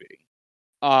movie.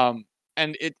 Um,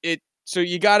 and it so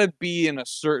you got to be in a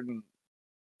certain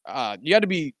you got to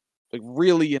be like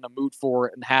really in a mood for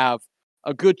it and have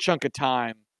a good chunk of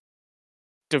time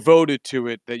devoted to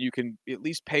it that you can at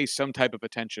least pay some type of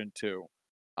attention to.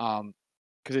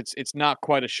 Because it's not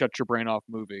quite a shut your brain off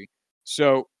movie.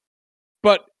 So,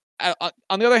 but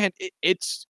on the other hand,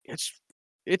 it's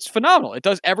phenomenal. It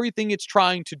does everything it's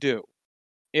trying to do,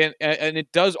 and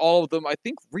it does all of them. I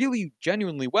think really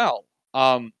genuinely well.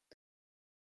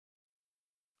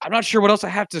 I'm not sure what else I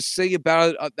have to say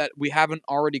about it that we haven't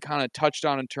already kind of touched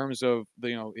on in terms of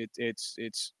the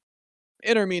its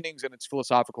inner meanings and its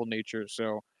philosophical nature.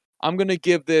 So I'm gonna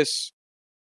give this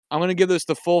I'm gonna give this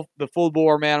the full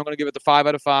bore, man. I'm gonna give it the 5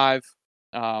 out of 5.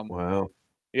 Um, Wow.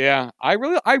 yeah, I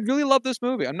really love this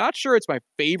movie. I'm not sure it's my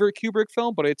favorite Kubrick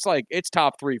film, but it's like it's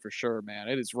top 3 for sure, man.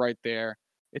 It is right there.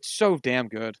 It's so damn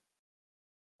good.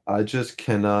 I just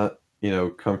cannot,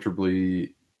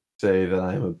 comfortably say that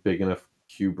I am a big enough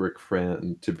Kubrick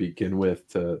fan to begin with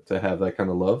to have that kind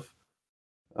of love.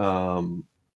 Um,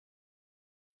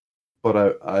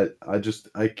 but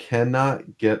I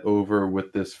cannot get over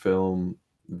with this film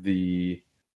the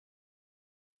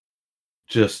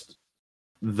just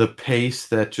the pace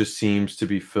that just seems to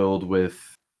be filled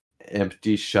with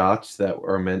empty shots that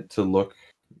are meant to look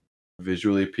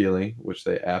visually appealing, which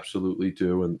they absolutely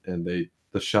do, and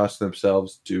the shots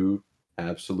themselves do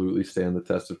absolutely stand the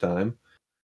test of time.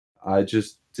 I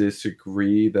just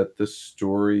disagree that the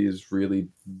story is really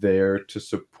there to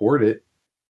support it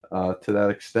to that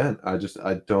extent.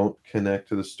 I don't connect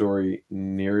to the story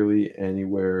nearly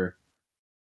anywhere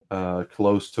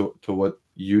close to what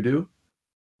you do.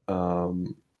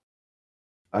 Um,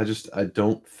 I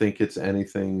don't think it's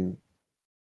anything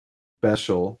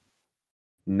special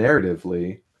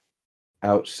narratively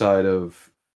outside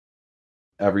of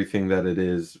everything that it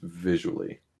is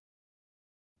visually.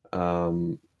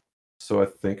 Um, so I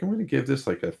think I'm gonna give this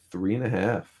like a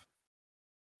 3.5.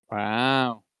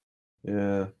 Wow.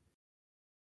 Yeah,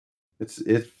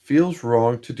 it feels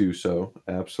wrong to do so,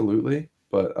 absolutely,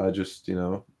 but I just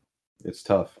it's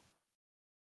tough.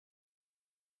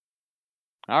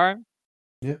 All right.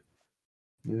 Yeah,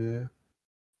 yeah.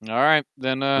 All right.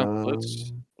 Then Um,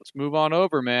 let's move on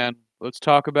over, man. Let's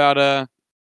talk about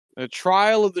the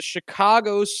trial of the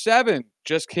Chicago 7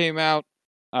 just came out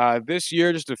this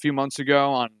year, just a few months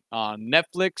ago on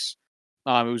Netflix.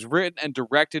 It was written and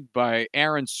directed by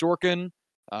Aaron Sorkin,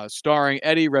 starring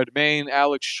Eddie Redmayne,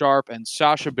 Alex Sharp, and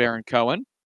Sacha Baron Cohen.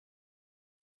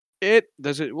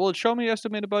 Will it show me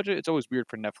estimated budget? It's always weird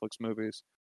for Netflix movies.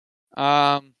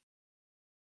 Um,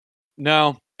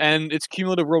 no, and its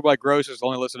cumulative worldwide gross is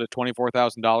only listed at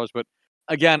 $24,000. But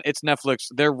again, it's Netflix.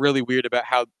 They're really weird about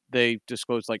how they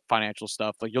disclose like financial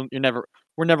stuff. Like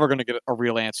we're never gonna get a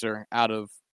real answer out of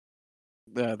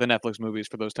the Netflix movies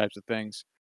for those types of things.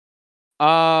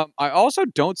 I also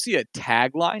don't see a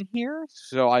tagline here,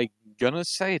 so I'm gonna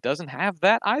say it doesn't have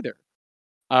that either.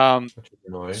 Um, which is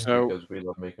annoying so because we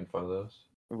love making fun of those.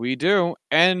 we do,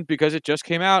 and because it just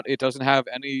came out, it doesn't have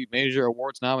any major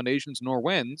awards nominations nor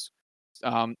wins.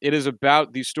 It is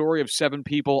about the story of 7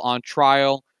 people on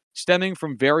trial stemming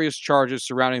from various charges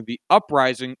surrounding the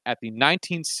uprising at the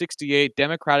 1968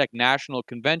 Democratic National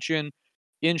Convention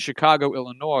in Chicago,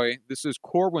 Illinois. This is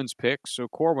Corwin's pick. So,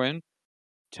 Corwin,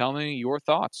 tell me your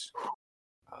thoughts.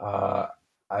 Uh,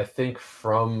 I think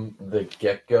from the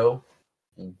get go,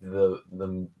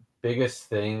 the biggest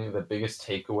thing, the biggest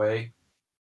takeaway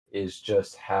is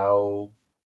just how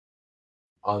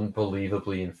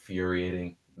unbelievably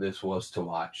infuriating this was to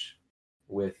watch.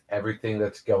 With everything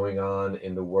that's going on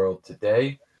in the world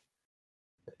today,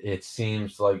 it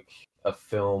seems like a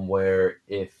film where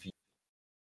if you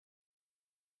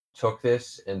took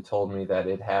this and told me that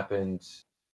it happened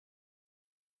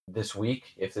this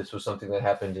week, if this was something that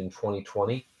happened in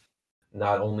 2020,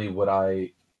 not only would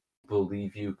I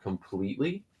believe you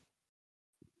completely,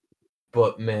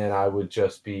 but man, I would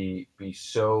just be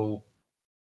so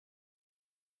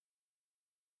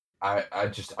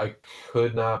I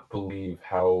could not believe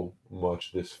how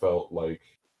much this felt like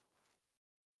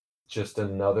just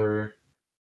another.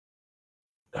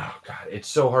 Oh god, it's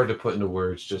so hard to put into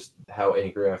words just how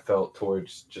angry I felt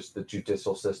towards just the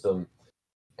judicial system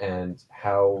and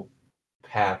how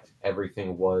packed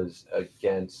everything was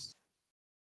against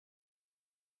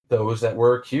those that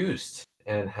were accused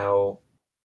and how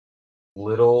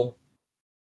little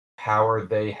power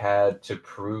they had to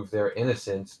prove their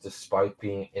innocence despite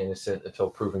being innocent until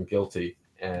proven guilty.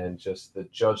 And just the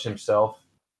judge himself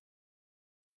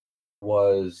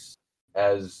was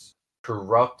as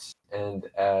corrupt and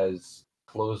as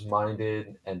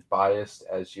closed-minded and biased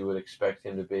as you would expect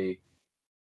him to be.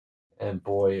 And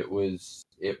boy, it was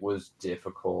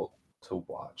difficult to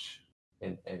watch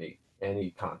in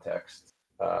any context,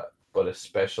 but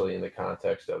especially in the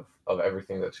context of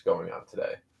everything that's going on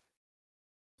today.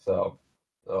 So,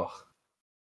 oh,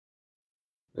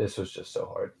 this was just so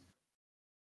hard.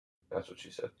 That's what she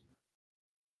said.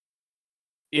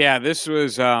 Yeah, this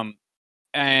was an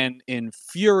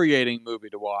infuriating movie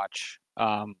to watch.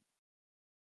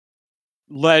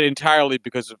 Led entirely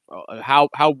because of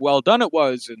how well done it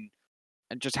was,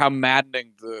 and just how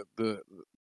maddening the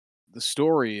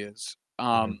story is.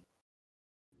 Mhm.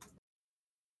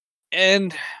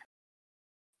 And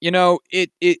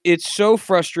it's so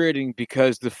frustrating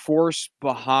because the force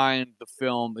behind the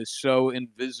film is so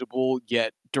invisible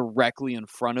yet directly in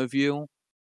front of you.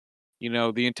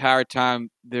 The entire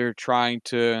time they're trying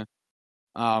to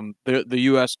the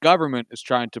US government is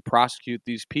trying to prosecute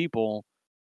these people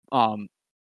um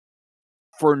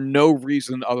for no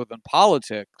reason other than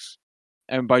politics.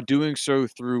 And by doing so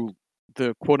through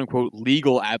the quote unquote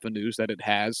legal avenues that it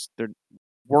has, they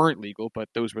weren't legal, but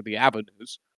those were the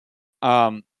avenues.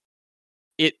 Um,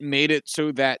 it made it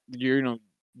so that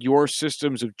your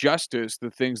systems of justice,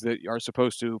 the things that are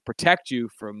supposed to protect you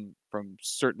from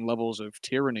certain levels of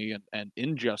tyranny and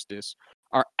injustice,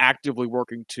 are actively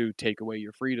working to take away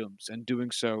your freedoms and doing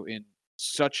so in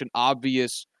such an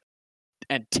obvious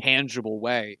and tangible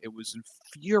way. It was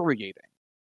infuriating.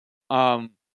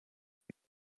 Um,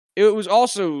 it was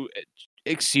also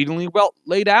exceedingly well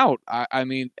laid out. I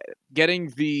mean,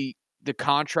 getting the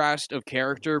contrast of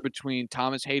character between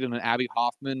Thomas Hayden and Abby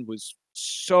Hoffman was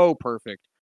so perfect.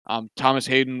 Thomas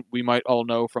Hayden, we might all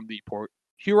know from the Port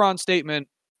Huron statement.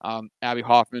 Abby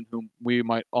Hoffman, whom we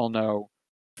might all know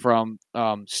from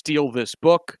Steal This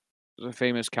Book, the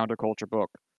famous counterculture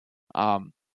book,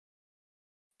 um,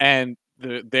 and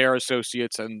their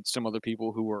associates and some other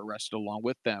people who were arrested along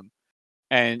with them.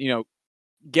 And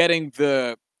getting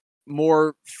the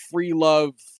more free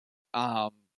love,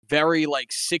 um, very like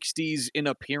 60s in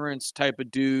appearance type of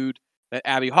dude that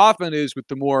Abby Hoffman is, with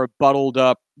the more buttoned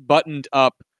up,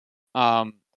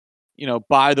 um,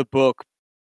 by the book,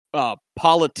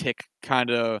 politic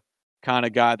kind of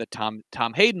guy that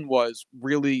Tom Hayden was,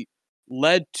 really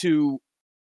led to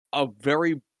a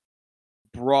very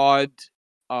broad,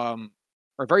 um,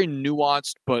 or very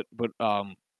nuanced, but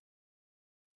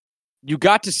you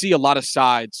got to see a lot of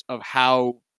sides of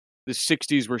how the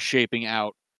 60s were shaping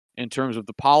out in terms of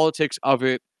the politics of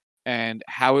it and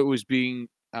how it was being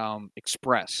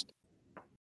expressed.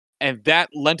 And that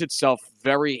lent itself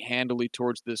very handily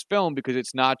towards this film because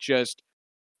it's not just,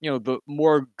 the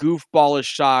more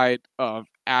goofballish side of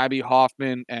Abby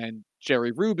Hoffman and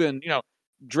Jerry Rubin,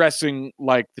 dressing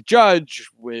like the judge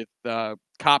with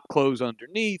cop clothes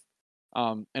underneath.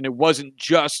 And it wasn't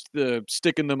just the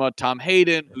stick in the mud Tom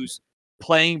Hayden, who's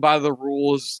playing by the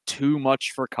rules too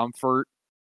much for comfort.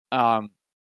 Um,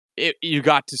 you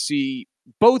got to see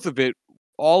both of it,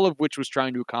 all of which was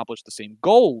trying to accomplish the same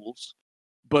goals,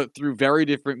 but through very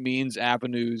different means,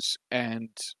 avenues, and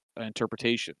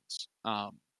interpretations.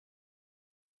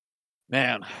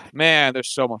 Man, man,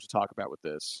 there's so much to talk about with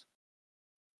this.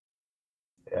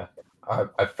 Yeah,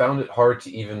 I found it hard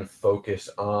to even focus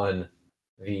on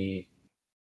the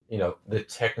the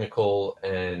technical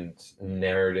and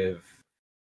narrative,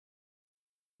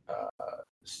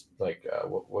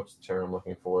 what's the term I'm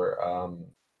looking for?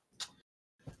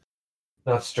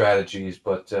 Not strategies,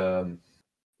 but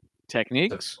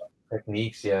Techniques?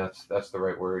 techniques. Yeah, that's the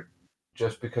right word.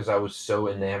 just because I was so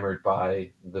enamored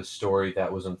by the story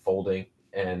that was unfolding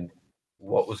and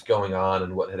what was going on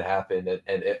and what had happened,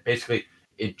 and it basically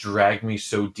it dragged me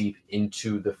so deep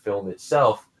into the film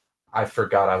itself, I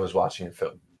forgot I was watching a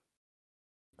film,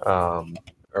 um,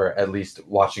 or at least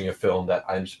watching a film that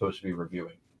I'm supposed to be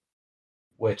reviewing.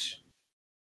 Which,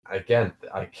 again,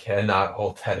 I cannot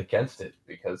hold that against it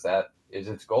because that is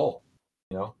its goal,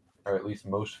 you know, or at least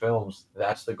most films.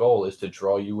 That's the goal, is to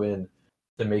draw you in,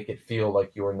 to make it feel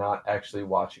like you're not actually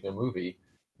watching a movie,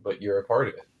 but you're a part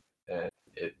of it, and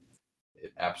it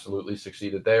absolutely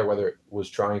succeeded there, whether it was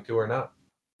trying to or not,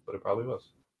 but it probably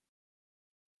was.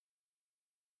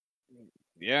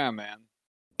 Yeah, man.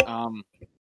 Um,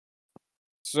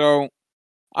 so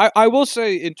I will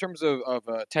say, in terms of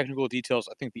technical details,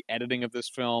 I think the editing of this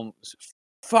film is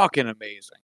fucking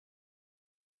amazing.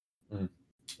 Mm,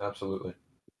 absolutely.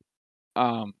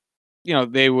 Um,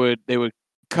 they would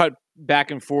cut back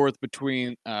and forth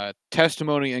between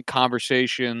testimony and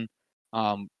conversation,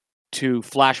 um, to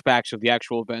flashbacks of the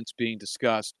actual events being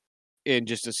discussed in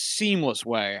just a seamless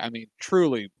way. I mean,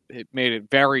 truly, it made it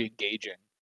very engaging.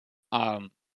 Um,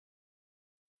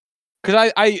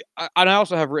 because and I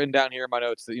also have written down here in my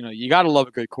notes that you gotta love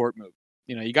a good court movie.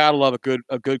 You gotta love a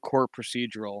good court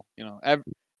procedural.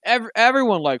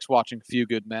 Everyone likes watching Few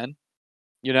Good Men.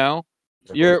 You know,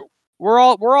 Of you're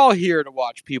course. we're all here to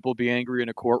watch people be angry in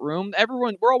a courtroom.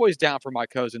 We're always down for My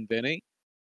Cousin Vinny.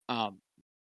 Um,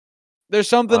 there's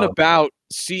something Um, about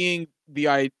seeing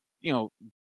you know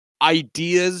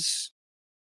ideas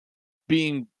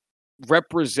being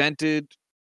represented,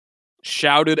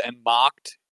 shouted, and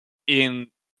mocked in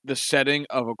the setting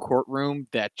of a courtroom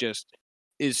that just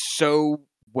is so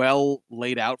well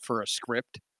laid out for a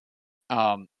script.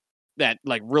 Um, that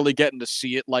like really getting to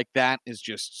see it like that is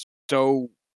just so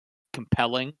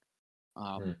compelling.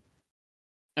 Um, hmm.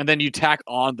 and then you tack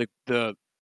on the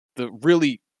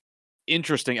really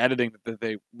interesting editing that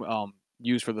they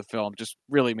used for the film, just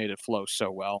really made it flow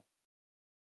so well.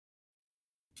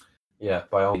 Yeah,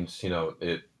 by all means,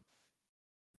 it,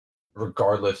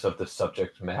 regardless of the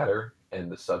subject matter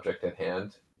and the subject at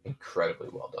hand, incredibly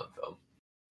well done film.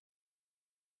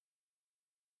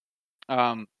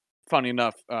 Um, Funny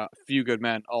enough, Few Good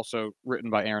Men also written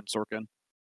by Aaron Sorkin,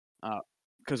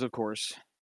 because of course.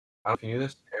 I don't know if you knew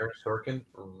this. Aaron Sorkin,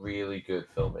 really good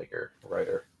filmmaker,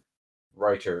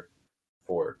 writer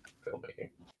for filmmaking.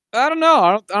 I don't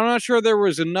know. I'm not sure there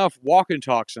was enough walk and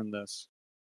talks in this.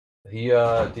 He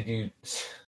did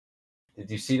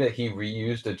you see that he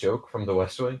reused a joke from The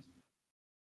West Wing?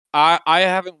 I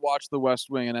haven't watched The West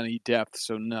Wing in any depth,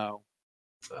 so no.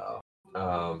 Oh.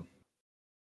 Um,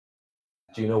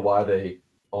 do you know why they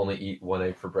only eat one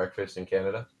egg for breakfast in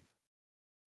Canada?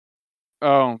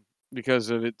 Oh, because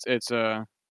of it sounds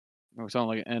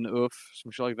like an oof,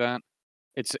 some shit like that.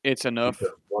 It's enough.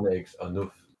 Because one egg's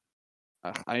enough.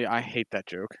 I hate that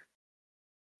joke.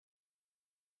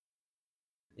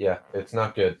 Yeah, it's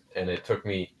not good, and it took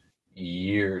me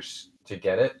years to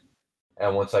get it.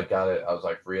 And once I got it, I was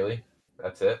like, "Really?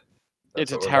 That's it? That's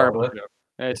It's a what we're going terrible with?" joke.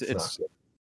 It's It's not it's good.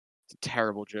 it's a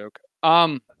terrible joke. I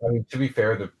mean, to be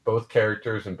fair, the both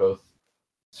characters and both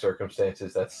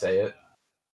circumstances that say it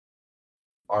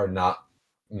are not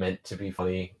meant to be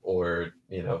funny or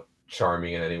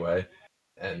charming in any way,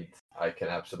 and I can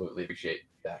absolutely appreciate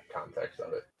that context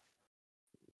of it.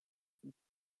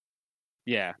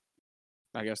 Yeah,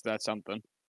 I guess that's something.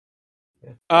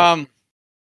 Yeah. Um,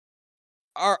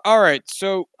 all right.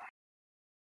 So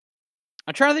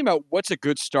I'm trying to think about what's a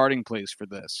good starting place for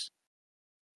this.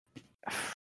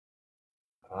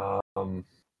 Um,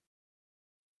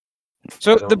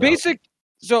 So I the don't know. basic.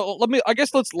 So I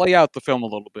guess let's lay out the film a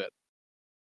little bit.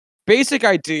 Basic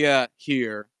idea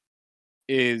here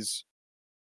is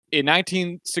in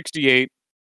 1968,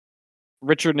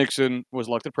 Richard Nixon was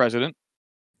elected president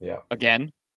Yeah.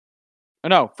 again. Oh,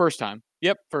 no, first time.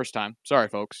 Yep, first time. Sorry,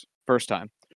 folks, first time.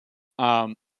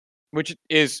 Um, which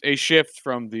is a shift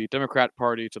from the Democrat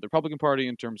Party to the Republican Party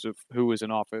in terms of who is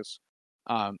in office.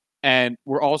 And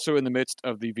we're also in the midst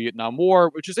of the Vietnam War,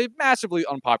 which is a massively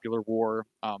unpopular war,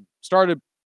 started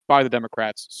by the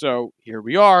Democrats. So here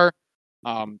we are,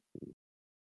 um,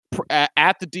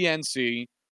 at the DNC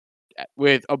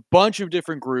with a bunch of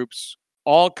different groups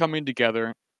all coming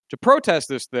together to protest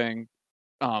this thing.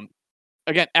 Um,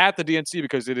 Again, at the DNC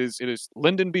because it is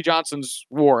Lyndon B. Johnson's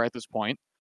war at this point.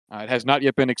 It has not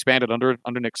yet been expanded under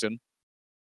Nixon,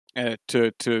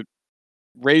 to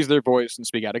raise their voice and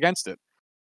speak out against it.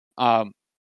 Um,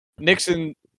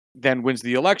 Nixon then wins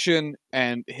the election,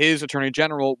 and his attorney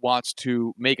general wants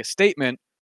to make a statement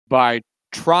by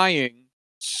trying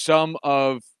some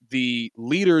of the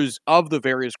leaders of the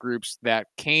various groups that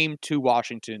came to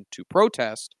Washington to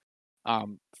protest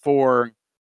for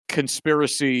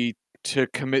conspiracy to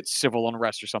commit civil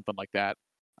unrest or something like that.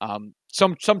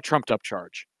 Some trumped up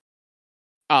charge.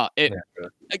 It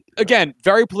again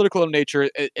very political in nature.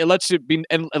 It lets it be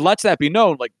and it lets that be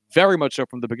known, like very much so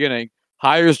from the beginning.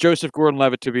 Hires Joseph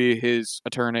Gordon-Levitt to be his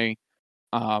attorney,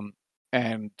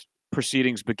 and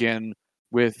proceedings begin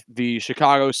with the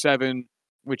Chicago 7,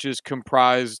 which is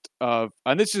comprised of,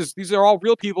 and these are all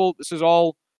real people. This is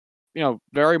all,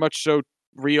 very much so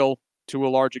real to a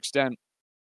large extent.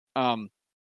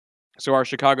 So our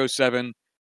Chicago 7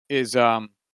 is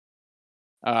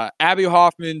Abby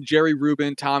Hoffman, Jerry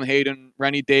Rubin, Tom Hayden,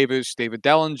 Rennie Davis, David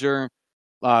Dellinger,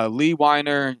 Lee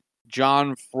Weiner,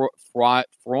 John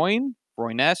Froines,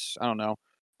 I don't know,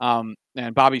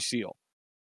 and Bobby Seale.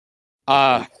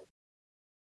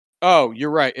 Oh, you're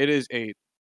right. It is 8.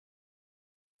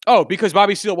 Oh, because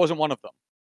Bobby Seale wasn't one of them.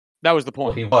 That was the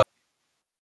point. Well,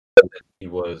 he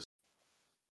was.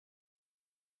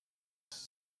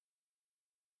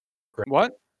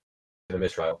 What? In a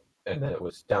mistrial, and then it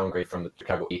was downgraded from the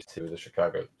Chicago 8 to the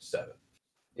Chicago 7.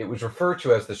 It was referred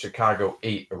to as the Chicago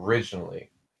 8 originally,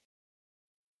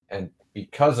 and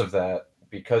because of that,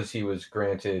 because he was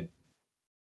granted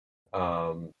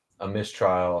a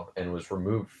mistrial and was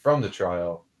removed from the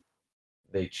trial,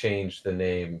 they changed the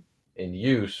name in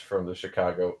use from the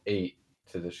Chicago 8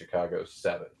 to the Chicago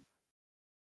 7.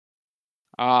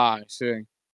 Ah, I see.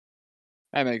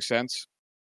 That makes sense.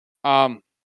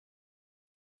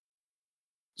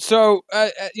 So,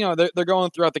 they're going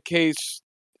throughout the case,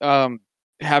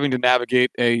 having to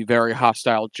navigate a very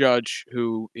hostile judge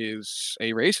who is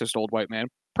a racist old white man,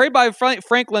 played by Frank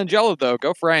Langella, though.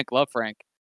 Go Frank, love Frank,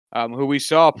 who we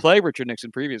saw play Richard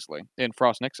Nixon previously in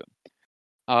Frost Nixon.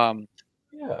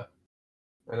 Yeah,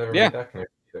 I never made that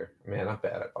connection either. Man, I'm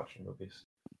bad at watching movies.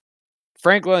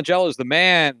 Frank Langella is the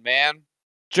man.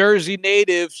 Jersey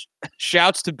native,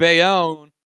 shouts to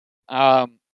Bayonne.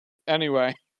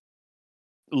 Anyway,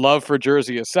 love for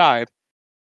Jersey aside,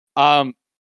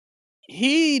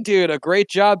 he did a great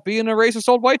job being a racist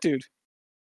old white dude.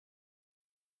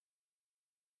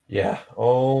 Yeah.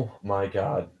 Oh my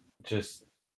God. Just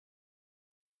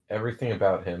everything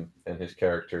about him and his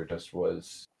character just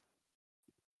was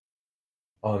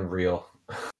unreal.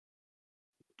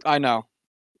 I know.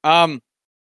 All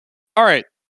right.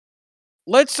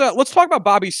 Let's talk about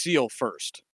Bobby Seale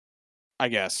first, I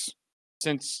guess,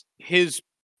 since his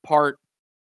part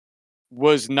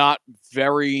was not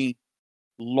very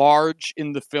large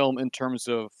in the film in terms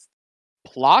of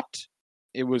plot.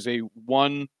 It was a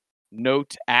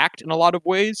one-note act in a lot of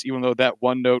ways, even though that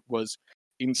one note was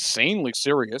insanely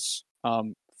serious,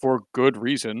 for good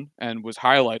reason, and was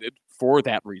highlighted for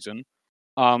that reason.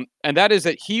 And that is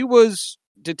that he was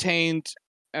detained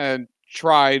and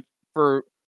tried for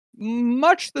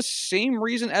much the same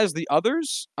reason as the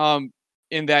others,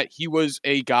 in that he was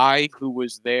a guy who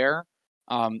was there,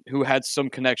 who had some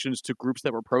connections to groups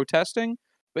that were protesting,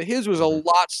 but his was a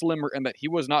lot slimmer in that he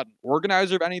was not an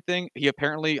organizer of anything. He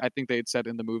apparently, I think they had said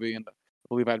in the movie, and I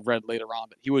believe I'd read later on,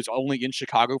 that he was only in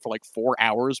Chicago for like 4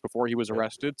 hours before he was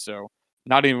arrested, so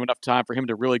not even enough time for him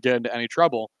to really get into any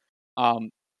trouble.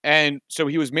 And so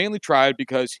he was mainly tried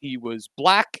because he was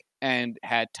black and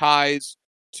had ties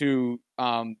to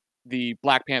the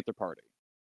Black Panther Party.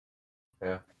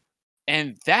 Yeah.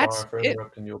 And that's Sorry for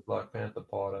interrupting your Black Panther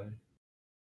Party.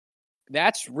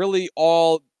 That's really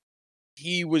all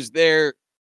he was there.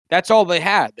 That's all they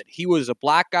had. That he was a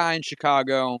black guy in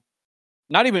Chicago,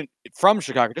 not even from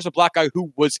Chicago, just a black guy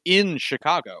who was in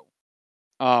Chicago,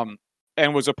 and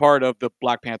was a part of the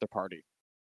Black Panther Party.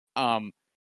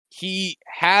 He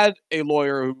had a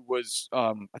lawyer who was,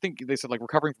 I think they said like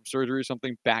recovering from surgery or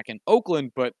something back in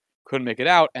Oakland, but couldn't make it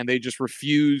out, and they just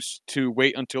refused to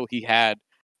wait until he had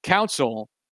counsel.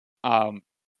 And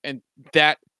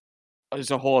that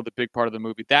is a whole other big part of the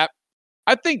movie. That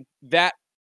I think that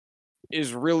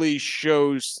is really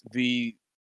shows the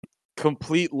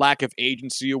complete lack of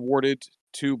agency awarded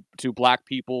to black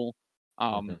people,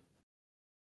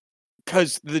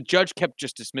 because the judge kept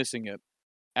just dismissing it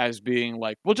as being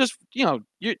like, well, just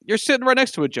you're sitting right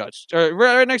next to a judge, or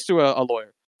right next to a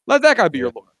lawyer. Let that guy be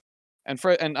your lawyer. And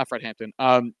Fred Hampton,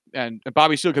 and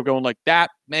Bobby Seale kept going like, that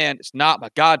man is not my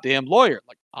goddamn lawyer.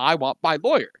 Like, I want my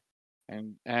lawyer,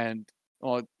 and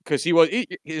well, because he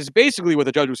is basically what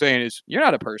the judge was saying is, you're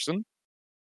not a person.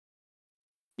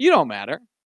 You don't matter.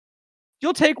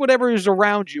 You'll take whatever is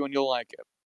around you and you'll like it.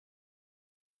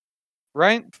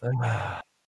 Right?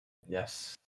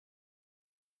 Yes.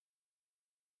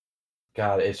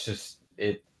 God, it's just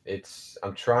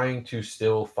I'm trying to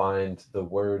still find the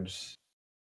words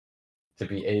to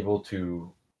be able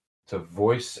to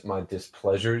voice my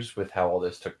displeasures with how all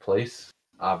this took place.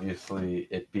 Obviously,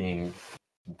 it being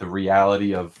the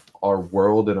reality of our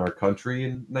world and our country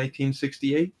in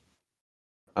 1968.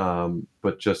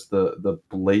 But just the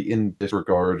blatant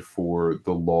disregard for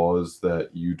the laws that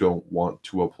you don't want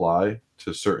to apply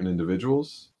to certain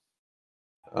individuals,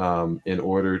 in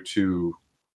order to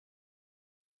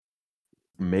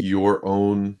make your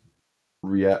own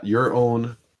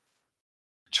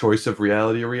choice of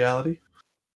reality a reality.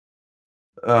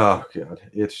 Oh god,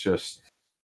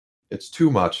 it's too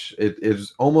much. It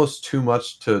is almost too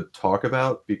much to talk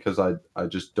about because I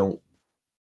just don't.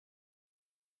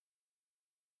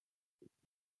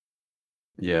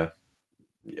 Yeah,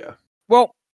 yeah,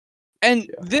 Well, and yeah.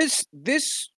 this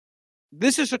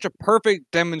is such a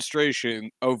perfect demonstration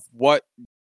of what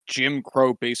Jim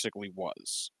Crow basically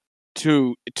was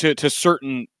to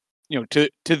certain, to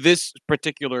this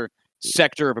particular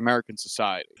sector of American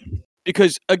society.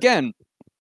 Because again,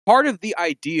 part of the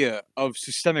idea of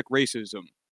systemic racism,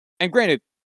 and granted,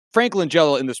 Frank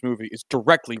Langella in this movie is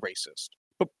directly racist,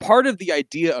 but part of the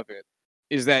idea of it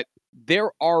is that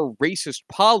there are racist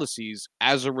policies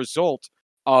as a result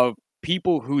of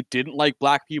people who didn't like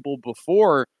black people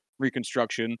before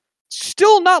Reconstruction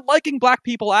still not liking black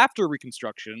people after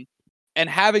Reconstruction and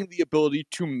having the ability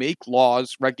to make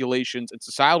laws, regulations, and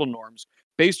societal norms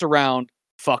based around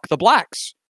fuck the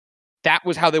blacks. That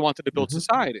was how they wanted to build Hmm.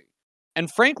 society.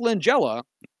 And Frank Langella,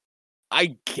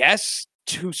 I guess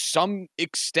to some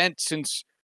extent, since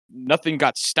nothing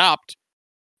got stopped,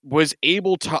 was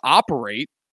able to operate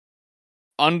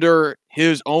under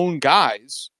his own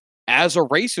guise as a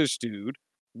racist dude,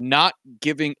 not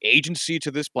giving agency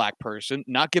to this black person,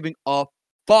 not giving a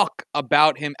fuck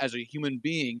about him as a human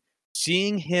being,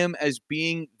 seeing him as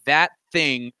being that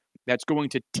thing that's going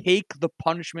to take the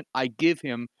punishment I give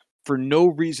him for no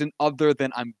reason other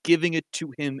than I'm giving it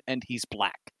to him and he's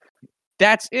black.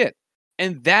 That's it.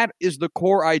 And that is the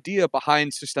core idea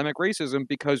behind systemic racism,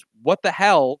 because what the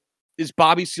hell is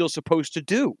Bobby Seale supposed to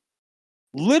do?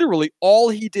 Literally, all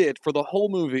he did for the whole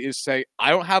movie is say,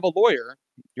 I don't have a lawyer.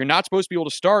 You're not supposed to be able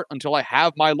to start until I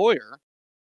have my lawyer.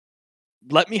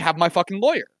 Let me have my fucking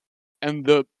lawyer. And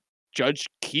the judge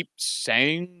keeps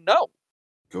saying no.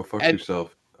 Go fuck And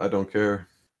yourself. I don't care.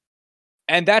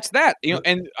 and that's that.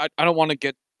 And I don't want to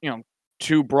get,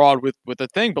 too broad with the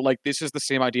thing, but like this is the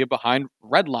same idea behind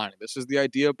redlining. This is the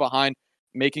idea behind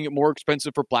making it more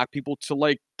expensive for black people to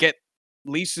like get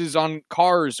leases on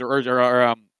cars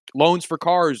or loans for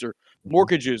cars or Mhm.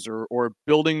 mortgages or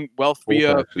building wealth Poll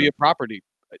taxes. via property.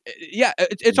 Yeah,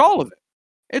 it's all of it.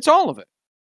 It's all of it.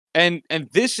 And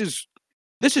this is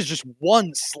just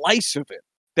one slice of it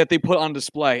that they put on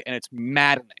display, and it's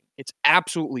maddening. It's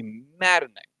absolutely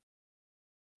maddening.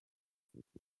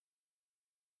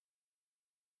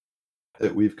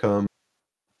 That we've come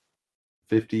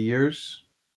 50 years.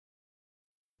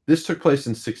 This took place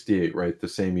in 68, right? The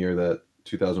same year that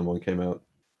 2001 came out.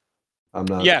 I'm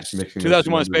not Yes, mixing those two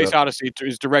 2001: A numbers Space up. Odyssey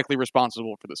is directly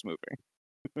responsible for this movie.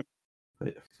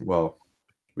 Well,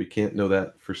 we can't know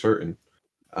that for certain.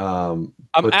 But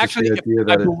just Actually, the if idea I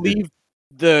that it believe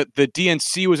the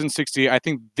DNC was in 68, I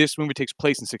think this movie takes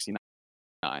place in 69.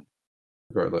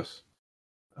 regardless,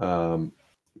 um,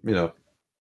 you know,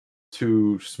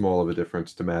 too small of a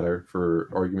difference to matter for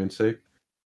argument's sake.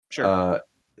 Sure. Uh,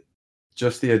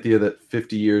 just the idea that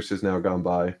 50 years has now gone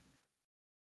by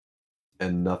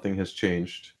and nothing has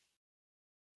changed.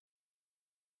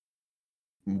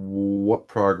 What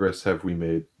progress have we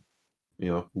made?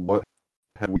 What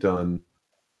have we done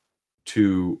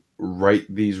to right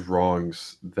these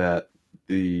wrongs that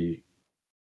the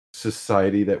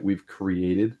society that we've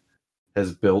created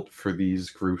has built for these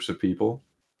groups of people?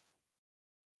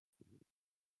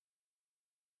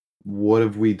 What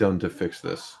have we done to fix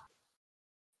this?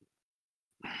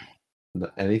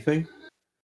 Anything?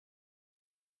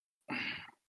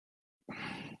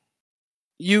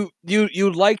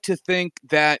 You'd like to think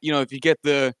that, if you get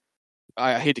the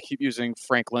I hate to keep using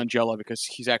Frank Langella because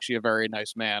he's actually a very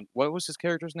nice man. What was his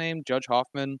character's name? Judge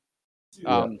Hoffman.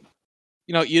 Yeah.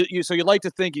 So you like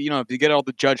to think, if you get all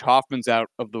the Judge Hoffmans out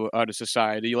of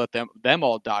society, you let them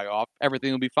all die off,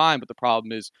 everything will be fine. But the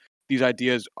problem is these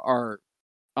ideas are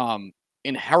um,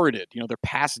 inherited. They're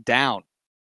passed down,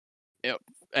 you know,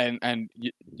 and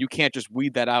you can't just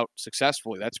weed that out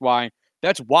successfully. That's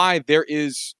why there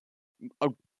is a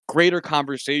greater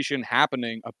conversation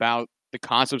happening about the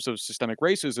concepts of systemic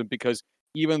racism, because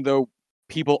even though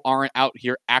people aren't out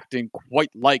here acting quite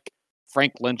like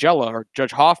Frank Langella or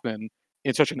Judge Hoffman,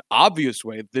 in such an obvious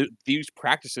way, these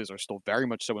practices are still very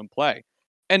much so in play.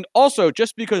 And also,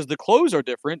 just because the clothes are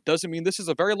different doesn't mean this is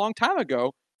a very long time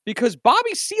ago, because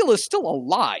Bobby Seale is still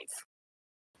alive.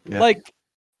 Yeah.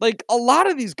 Like a lot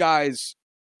of these guys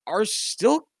are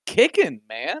still kicking,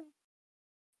 man.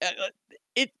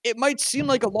 It might seem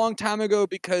like a long time ago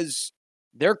because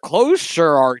their clothes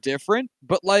sure are different,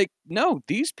 but like, no,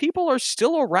 these people are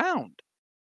still around.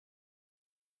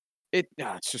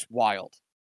 It's just wild.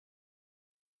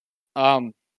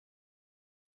 And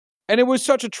it was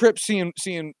such a trip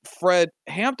seeing Fred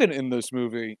Hampton in this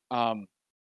movie.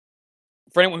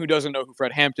 For anyone who doesn't know who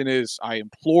Fred Hampton is, I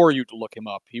implore you to look him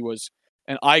up. He was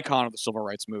an icon of the civil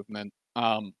rights movement.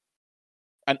 And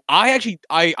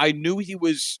I knew he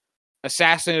was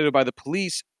assassinated by the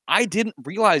police. I didn't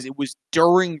realize it was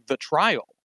during the trial.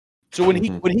 So when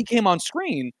he came on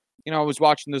screen, I was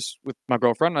watching this with my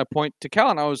girlfriend, and I point to Kel,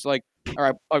 and I was like, all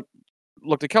right, I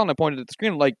looked at Kel, and I pointed at the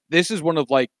screen, like, this is one of,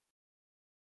 like,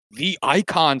 the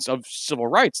icons of civil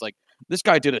rights. Like, this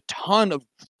guy did a ton of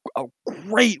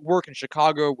great work in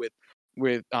Chicago with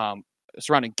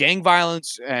surrounding gang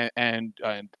violence and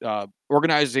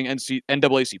organizing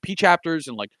NAACP chapters,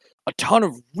 and like a ton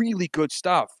of really good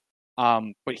stuff.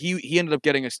 But he ended up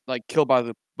getting killed by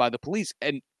the police.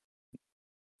 And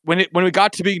when we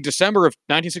got to being December of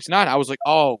 1969, I was like,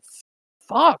 oh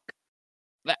fuck,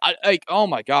 oh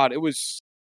my god, it was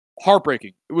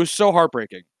heartbreaking. It was so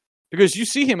heartbreaking, because you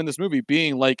see him in this movie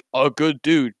being like a good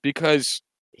dude, because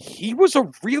he was a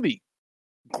really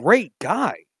great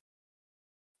guy.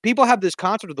 People have this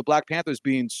concept of the Black Panthers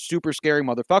being super scary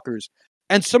motherfuckers,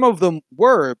 and some of them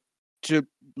were, to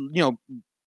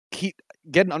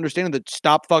get an understanding that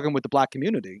stop fucking with the black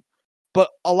community. But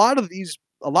a lot of the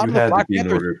Black in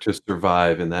Panthers, order to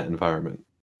survive in that environment,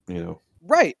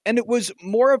 right? And it was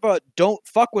more of a "don't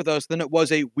fuck with us" than it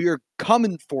was a "we're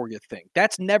coming for you" thing.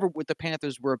 That's never what the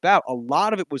Panthers were about. A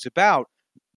lot of it was about,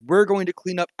 we're going to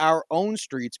clean up our own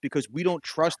streets because we don't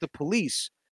trust the police.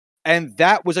 And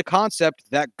that was a concept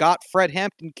that got Fred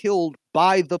Hampton killed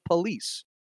by the police.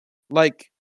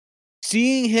 Like,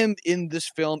 seeing him in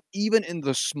this film, even in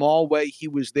the small way he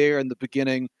was there in the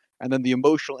beginning, and then the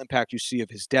emotional impact you see of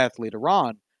his death later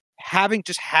on, having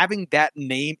that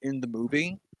name in the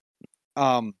movie,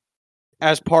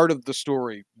 as part of the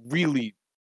story, really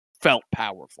felt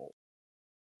powerful.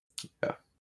 Yeah.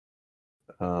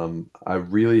 I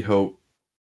really hope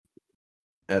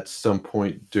at some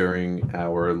point during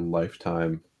our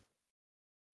lifetime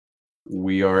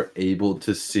we are able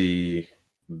to see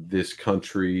this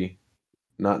country,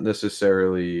 not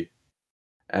necessarily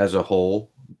as a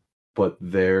whole, but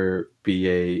there be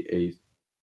a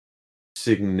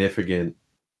significant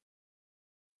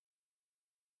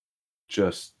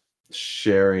just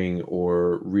sharing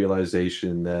or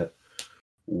realization that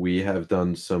we have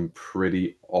done some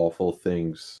pretty awful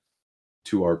things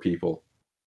to our people,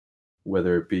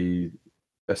 whether it be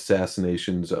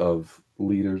assassinations of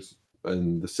leaders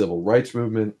in the civil rights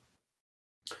movement,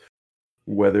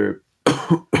 whether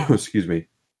excuse me,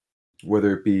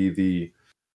 whether it be the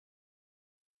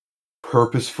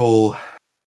purposeful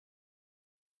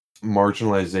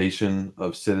marginalization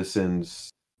of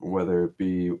citizens, whether it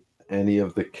be any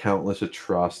of the countless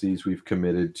atrocities we've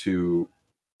committed to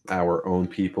our own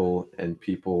people and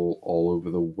people all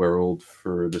over the world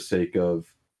for the sake of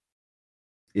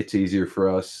it's easier for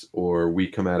us, or we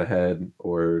come out ahead,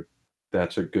 or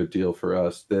that's a good deal for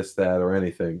us, this, that, or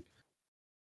anything.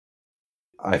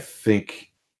 I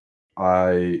think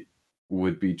I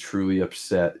would be truly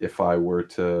upset if I were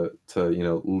to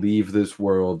leave this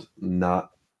world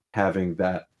not having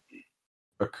that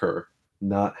occur,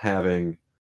 not having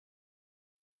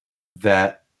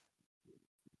that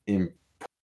in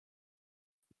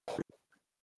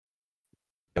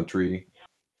country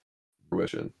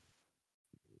fruition.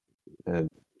 And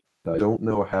I don't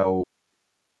know how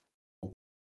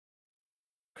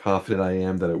confident I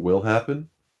am that it will happen,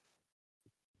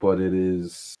 but it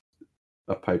is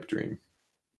a pipe dream.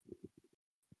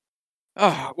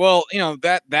 Well,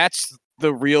 that's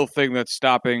the real thing that's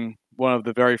stopping one of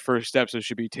the very first steps that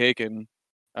should be taken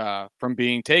from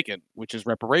being taken, which is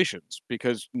reparations.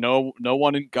 Because no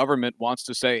one in government wants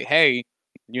to say, hey,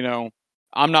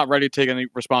 I'm not ready to take any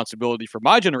responsibility for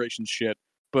my generation's shit,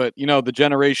 but the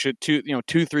generation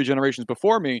 2-3 generations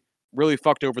before me really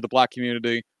fucked over the black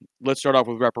community. Let's start off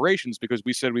with reparations, because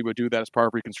we said we would do that as part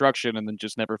of Reconstruction and then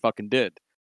just never fucking did.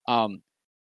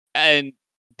 And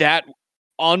that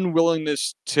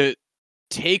unwillingness to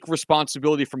take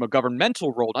responsibility from a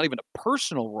governmental role, not even a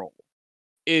personal role,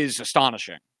 is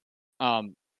astonishing.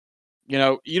 You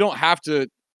don't have to.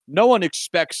 No one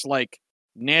expects like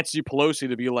Nancy Pelosi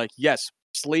to be like, yes,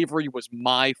 slavery was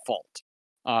my fault,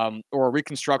 or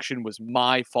Reconstruction was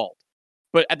my fault.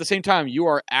 But at the same time, you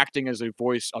are acting as a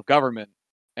voice of government,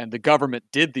 and the government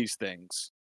did these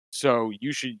things. So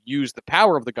you should use the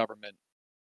power of the government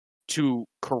to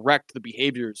correct the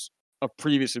behaviors of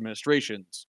previous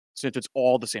administrations, since it's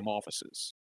all the same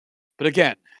offices. But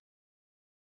again,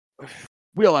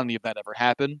 will any of that ever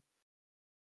happen?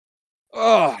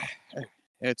 Ugh.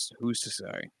 It's who's to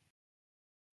say?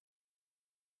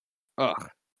 Ugh.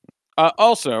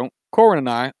 Also, Corin and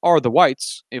I are the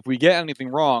whites. If we get anything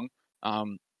wrong,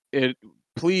 um, it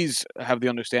please have the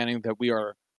understanding that we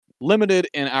are limited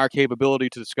in our capability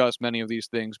to discuss many of these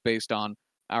things based on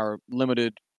our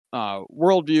limited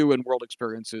worldview and world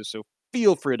experiences. So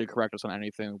feel free to correct us on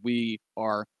anything. We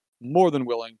are more than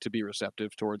willing to be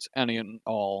receptive towards any and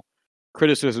all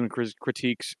criticism,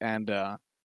 critiques, and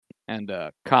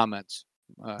comments.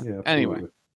 Yeah, Anyway, absolutely.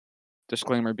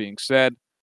 disclaimer being said,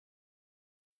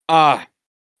 uh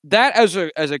that as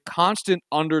a constant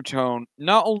undertone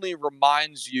not only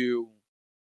reminds you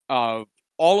of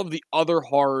all of the other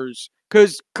horrors,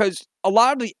 because a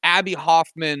lot of the Abby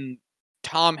Hoffman,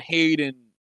 Tom Hayden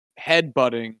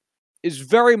headbutting is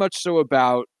very much so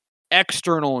about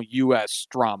external U.S.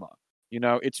 drama.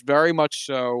 It's very much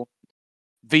so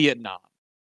Vietnam,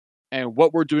 and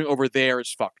what we're doing over there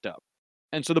is fucked up.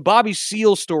 And so the Bobby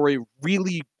Seale story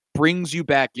really brings you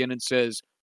back in and says,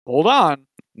 hold on,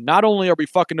 not only are we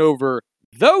fucking over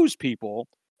those people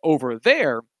over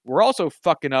there, we're also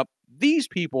fucking up these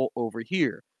people over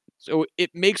here. So it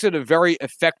makes it a very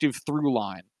effective through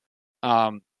line,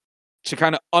 to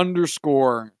kind of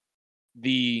underscore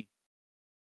the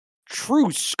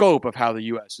true scope of how the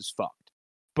U.S. is fucked.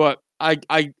 But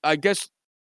I guess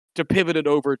to pivot it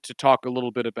over to talk a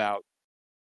little bit about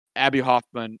Abby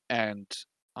Hoffman and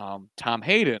Tom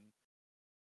Hayden,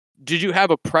 did you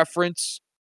have a preference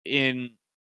in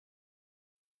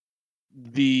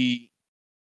the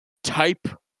type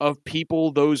of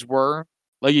people those were?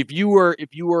 Like if you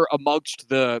were amongst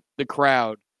the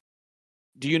crowd,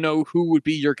 do you know who would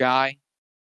be your guy?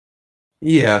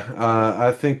 Yeah,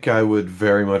 I think I would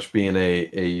very much be in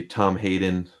a Tom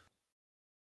Hayden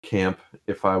camp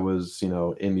if I was,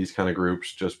 in these kind of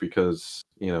groups, just because,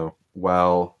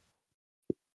 while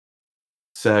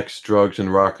sex, drugs,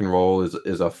 and rock and roll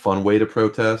is a fun way to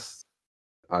protest,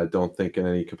 I don't think in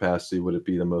any capacity would it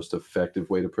be the most effective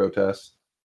way to protest.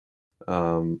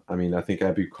 I mean, I think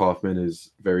Abby Kaufman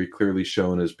is very clearly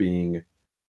shown as being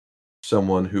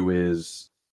someone who is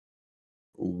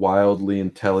wildly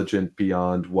intelligent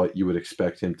beyond what you would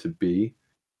expect him to be,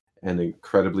 and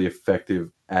incredibly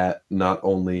effective at not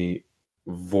only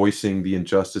voicing the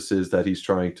injustices that he's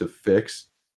trying to fix,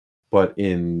 but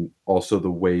in also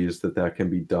the ways that that can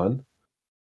be done.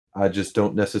 I just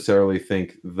don't necessarily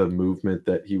think the movement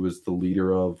that he was the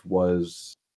leader of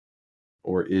was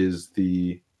or is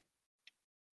the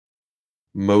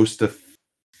most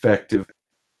effective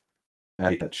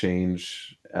at that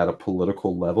change at a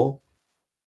political level.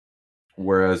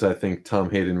 Whereas I think Tom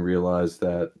Hayden realized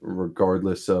that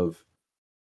regardless of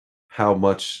how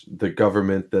much the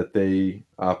government that they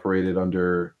operated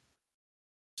under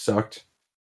sucked,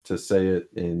 to say it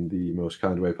in the most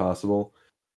kind way possible,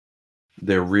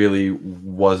 there really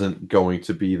wasn't going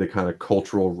to be the kind of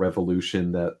cultural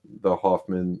revolution that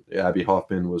Abby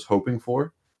Hoffman was hoping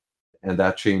for, and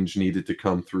that change needed to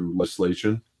come through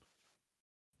legislation.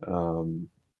 Um,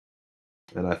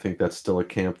 and I think that's still a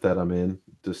camp that I'm in,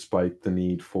 despite the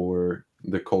need for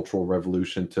the cultural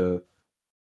revolution to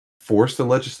force the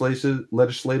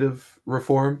legislative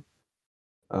reform.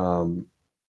 Um,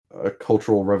 a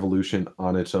cultural revolution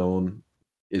on its own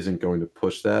isn't going to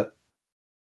push that.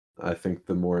 I think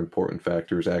the more important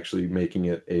factor is actually making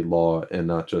it a law and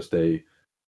not just a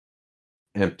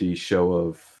empty show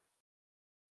of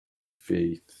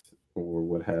faith or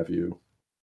what have you,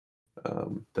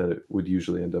 that it would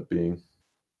usually end up being.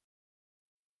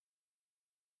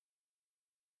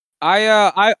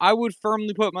 I would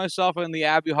firmly put myself in the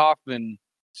Abby Hoffman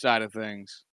side of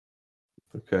things.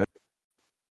 Okay.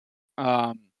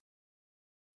 Um,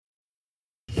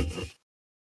 Go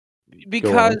on.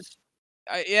 because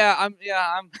I'm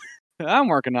I'm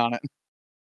working on it.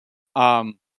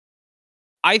 Um,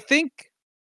 I think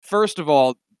first of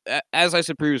all, as I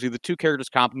said previously, the two characters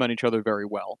complement each other very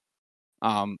well.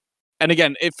 Um, and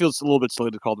again, it feels a little bit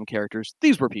silly to call them characters.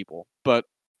 These were people, but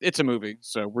it's a movie,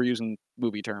 so we're using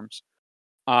movie terms.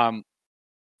 Um,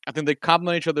 I think they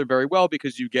complement each other very well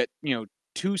because you get,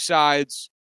 two sides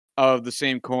of the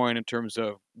same coin in terms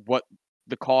of what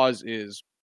the cause is,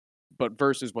 but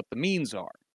versus what the means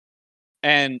are.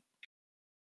 And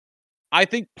I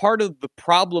think part of the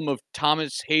problem of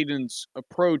Thomas Hayden's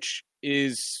approach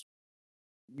is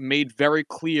made very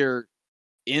clear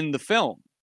in the film.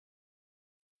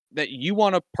 That you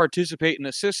want to participate in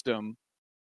a system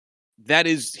that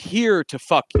is here to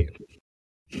fuck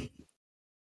you.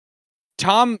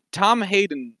 Tom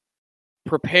Hayden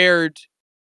prepared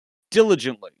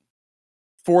diligently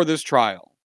for this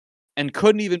trial and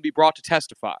couldn't even be brought to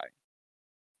testify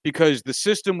because the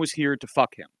system was here to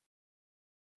fuck him.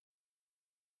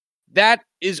 That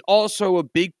is also a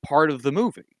big part of the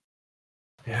movie.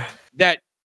 Yeah. That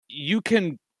you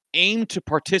can aim to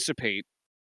participate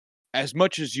as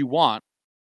much as you want,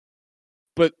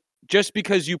 but just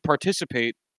because you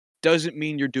participate doesn't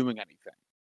mean you're doing anything.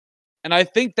 And I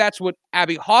think that's what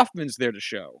Abbie Hoffman's there to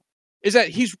show, is that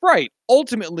he's right.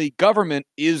 Ultimately, government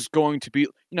is going to be,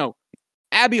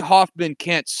 Abbie Hoffman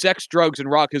can't sex, drugs,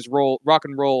 and rock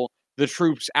and roll the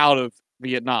troops out of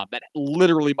Vietnam. That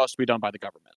literally must be done by the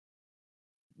government.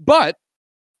 But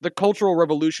the Cultural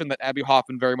Revolution that Abbie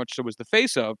Hoffman very much so was the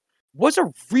face of was a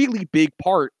really big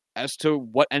part as to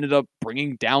what ended up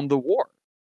bringing down the war.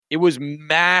 It was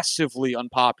massively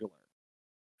unpopular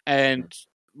and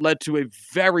led to a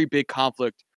very big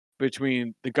conflict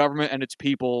between the government and its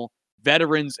people,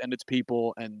 veterans and its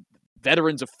people, and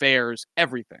veterans affairs,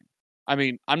 everything. I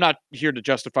mean, I'm not here to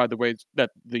justify the ways that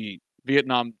the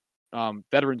Vietnam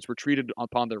veterans were treated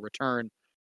upon their return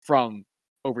from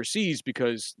overseas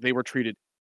because they were treated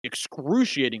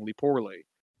excruciatingly poorly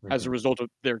as a result of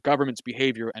their government's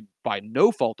behavior and by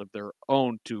no fault of their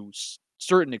own to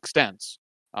certain extents,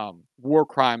 war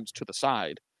crimes to the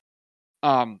side.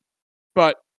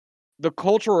 But the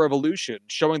Cultural Revolution,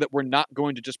 showing that we're not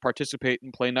going to just participate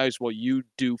and play nice while you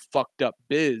do fucked up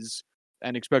biz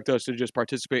and expect us to just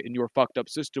participate in your fucked up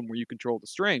system where you control the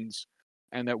strings,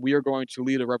 and that we are going to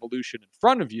lead a revolution in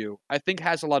front of you, I think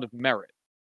has a lot of merit.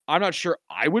 I'm not sure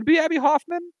I would be Abbie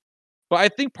Hoffman, but I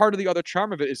think part of the other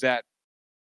charm of it is that,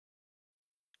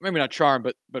 maybe not charm,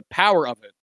 but power of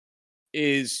it,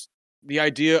 is the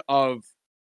idea of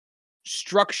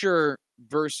structure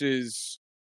versus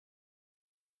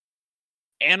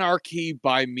anarchy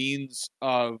by means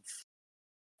of,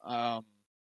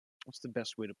 what's the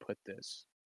best way to put this?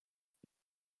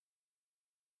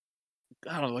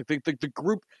 I don't know, like the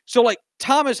group. So like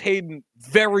Thomas Hayden,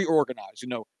 very organized.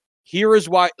 Here is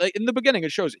why. Like in the beginning,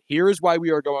 it shows here is why we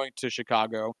are going to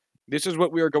Chicago. This is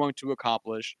what we are going to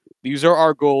accomplish. These are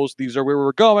our goals. These are where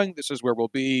we're going. This is where we'll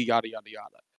be. Yada yada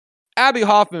yada. Abbie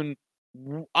Hoffman,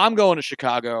 I'm going to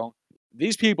Chicago.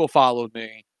 These people followed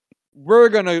me. We're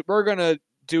gonna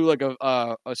do like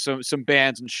some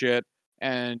bands and shit,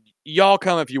 and y'all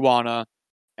come if you wanna.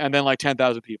 And then like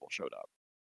 10,000 people showed up.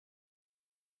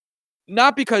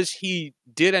 Not because he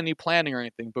did any planning or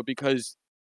anything, but because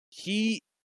he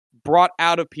brought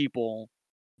out of people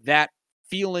that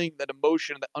feeling, that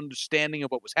emotion, that understanding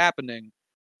of what was happening.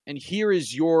 And here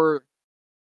is your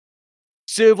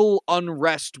civil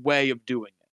unrest way of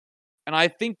doing it. And I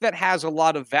think that has a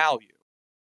lot of value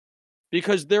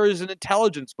because there is an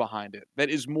intelligence behind it that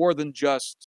is more than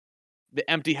just the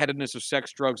empty-headedness of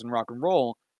sex, drugs, and rock and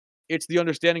roll. It's the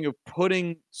understanding of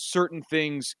putting certain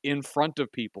things in front of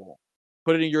people,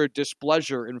 putting your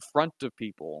displeasure in front of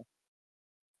people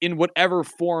in whatever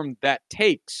form that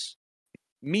takes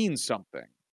means something.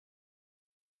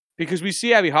 Because we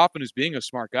see Abbie Hoffman as being a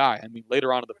smart guy. I mean,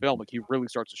 later on in the film, like he really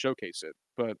starts to showcase it.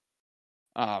 But,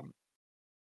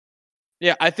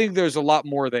 yeah, I think there's a lot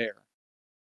more there.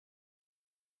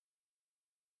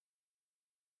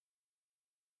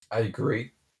 I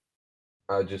agree.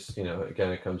 I just,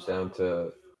 again, it comes down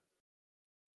to,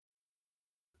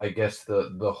 I guess,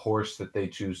 the horse that they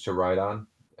choose to ride on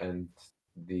and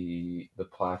the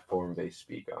platform they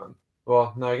speak on.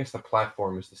 Well, no, I guess the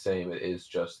platform is the same. It is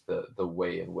just the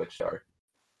way in which they are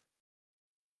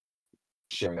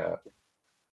sharing that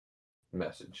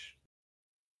message.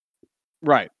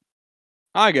 Right.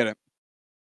 I get it.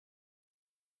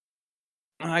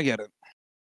 I get it.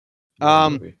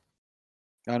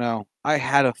 I know. I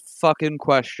had a fucking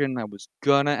question I was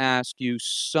gonna ask you,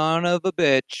 son of a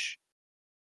bitch.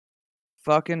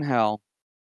 Fucking hell.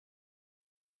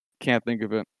 Can't think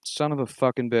of it. Son of a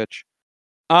fucking bitch.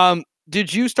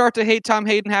 Did you start to hate Tom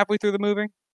Hayden halfway through the movie?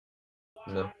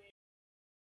 No.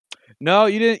 No,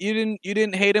 you didn't. You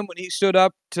didn't hate him when he stood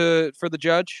up for the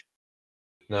judge.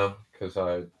 No, because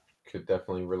I could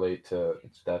definitely relate to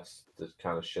that's the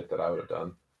kind of shit that I would have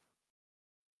done.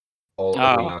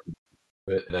 All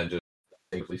it, and then just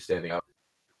simply standing up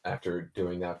after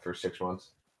doing that for 6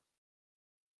 months.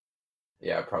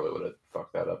 Yeah, I probably would have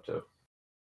fucked that up too.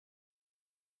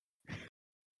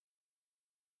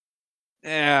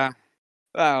 Yeah,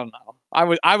 I don't know. I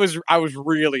was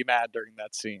really mad during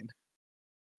that scene.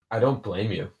 I don't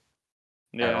blame you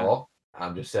at Yeah. all.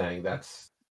 I'm just saying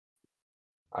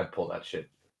I'd pull that shit.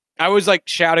 I was like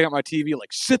shouting at my TV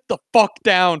like, "Sit the fuck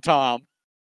down, Tom."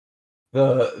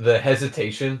 The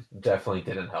hesitation definitely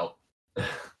didn't help.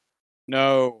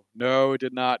 No, it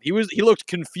did not. He looked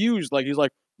confused, like he's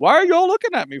like, "Why are y'all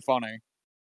looking at me funny?"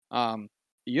 Um,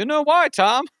 you know why,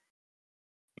 Tom?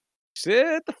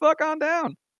 Sit the fuck on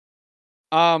down.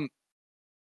 Um,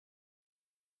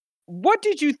 what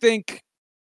did you think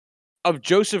of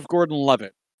Joseph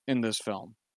Gordon-Levitt in this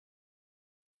film?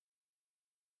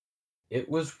 It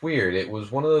was weird. It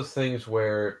was one of those things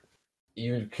where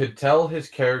you could tell his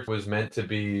character was meant to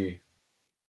be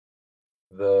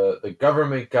the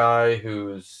government guy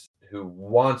who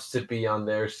wants to be on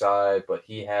their side, but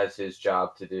he has his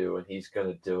job to do and he's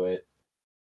gonna do it.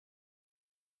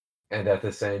 And at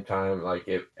the same time, like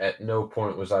it at no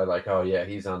point was I like, oh yeah,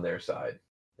 he's on their side.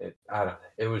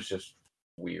 It was just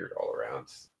weird all around.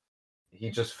 He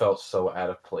just felt so out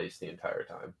of place the entire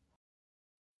time.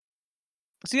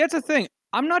 See, that's the thing.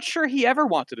 I'm not sure he ever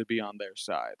wanted to be on their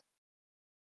side.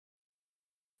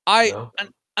 I No?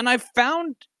 and I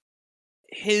found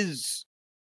his,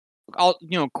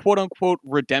 quote unquote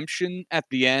redemption at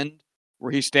the end,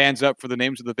 where he stands up for the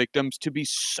names of the victims, to be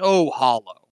so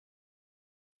hollow.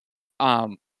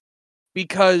 Um,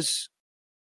 because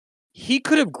he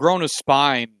could have grown a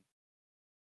spine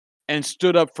and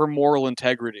stood up for moral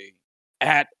integrity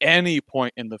at any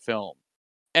point in the film.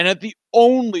 And at the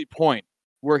only point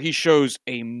where he shows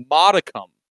a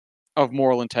modicum of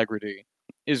moral integrity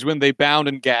is when they bound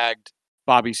and gagged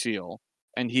Bobby Seale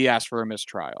and he asked for a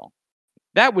mistrial.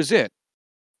 That was it.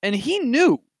 And he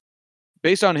knew,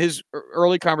 based on his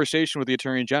early conversation with the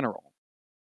Attorney General,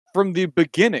 from the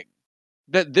beginning,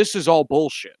 that this is all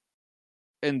bullshit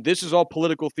and this is all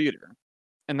political theater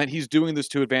and that he's doing this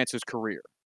to advance his career.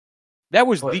 That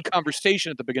was the conversation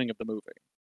at the beginning of the movie.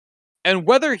 And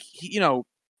whether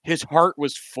his heart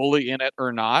was fully in it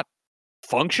or not,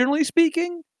 functionally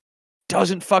speaking,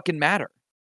 doesn't fucking matter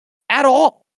at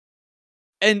all.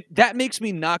 And that makes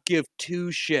me not give two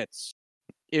shits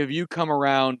if you come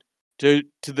around to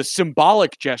the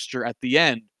symbolic gesture at the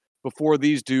end before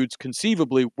these dudes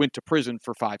conceivably went to prison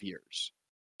for 5 years.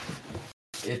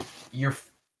 You're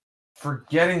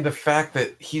forgetting the fact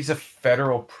that he's a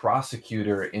federal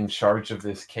prosecutor in charge of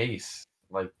this case.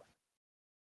 Like,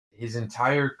 his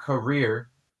entire career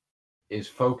is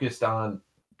focused on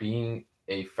being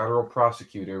a federal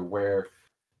prosecutor where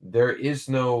there is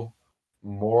no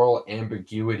moral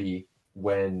ambiguity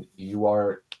when you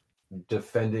are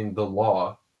defending the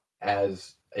law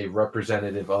as a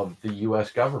representative of the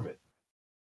US government.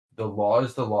 The law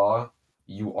is the law.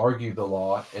 You argue the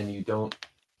law and you don't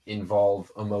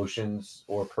involve emotions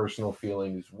or personal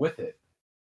feelings with it.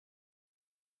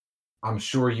 I'm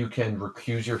sure you can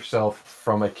recuse yourself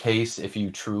from a case if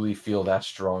you truly feel that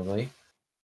strongly.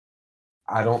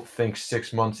 I don't think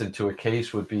 6 months into a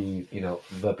case would be,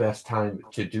 the best time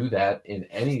to do that in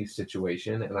any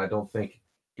situation, and I don't think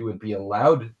he would be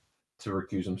allowed to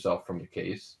recuse himself from the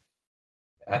case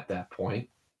at that point.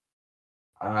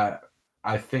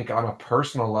 I think on a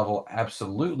personal level,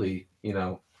 absolutely,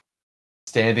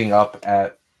 standing up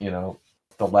at, the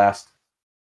last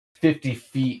 50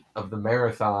 feet of the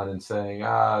marathon and saying,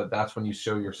 that's when you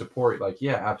show your support. Like,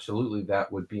 yeah, absolutely,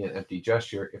 that would be an empty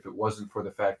gesture if it wasn't for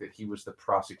the fact that he was the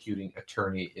prosecuting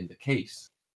attorney in the case.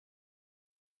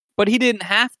 But he didn't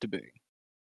have to be.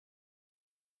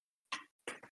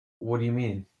 What do you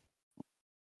mean?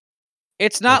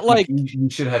 It's not like you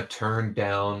should have turned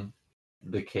down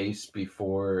the case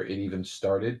before it even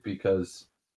started because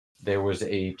there was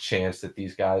a chance that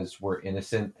these guys were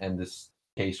innocent and this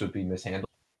case would be mishandled.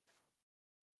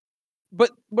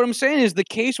 But what I'm saying is the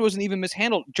case wasn't even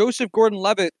mishandled. Joseph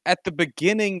Gordon-Levitt, at the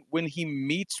beginning, when he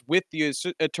meets with the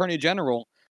Attorney General,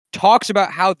 talks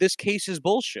about how this case is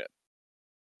bullshit.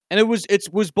 And it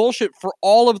was bullshit for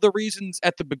all of the reasons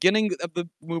at the beginning of the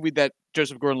movie that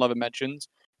Joseph Gordon-Levitt mentions,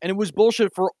 and it was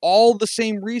bullshit for all the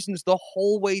same reasons the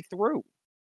whole way through.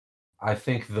 I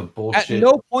think the bullshit. At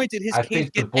no point did his case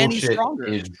get any stronger.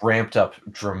 Is ramped up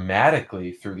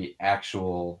dramatically through the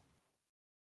actual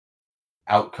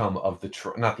outcome of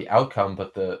the not the outcome,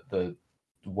 but the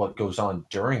what goes on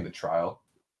during the trial.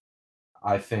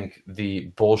 I think the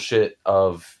bullshit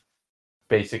of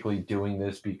basically doing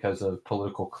this because of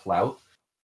political clout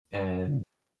and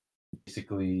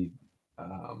basically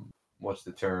what's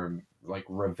the term, like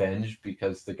revenge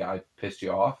because the guy pissed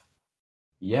you off.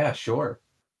 Yeah, sure,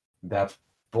 that's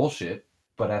bullshit,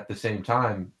 but at the same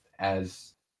time,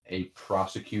 as a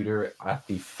prosecutor at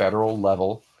the federal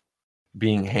level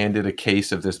being handed a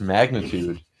case of this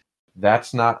magnitude,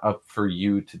 that's not up for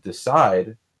you to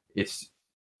decide. It's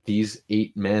these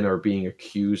 8 men are being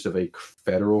accused of a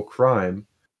federal crime.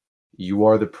 You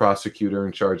are the prosecutor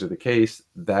in charge of the case.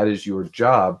 That is your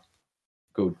job.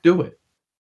 Go do it.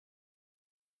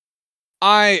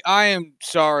 I am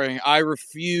sorry. I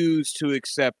refuse to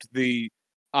accept the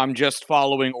I'm just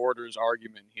following orders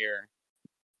argument here.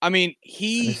 I mean,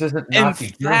 This isn't and Nazi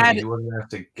that Germany. You wouldn't have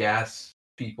to gas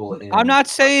people I'm in not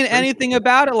saying anything concentration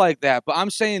about it like that, but I'm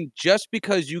saying just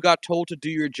because you got told to do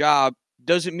your job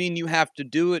doesn't mean you have to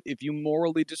do it if you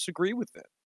morally disagree with it.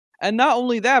 And not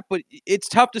only that, but it's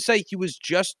tough to say he was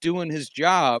just doing his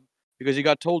job because he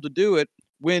got told to do it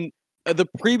when the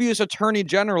previous attorney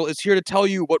general is here to tell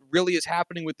you what really is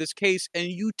happening with this case, and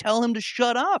you tell him to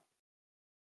shut up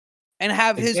and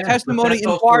have his again, but testimony that's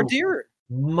in voir also dire.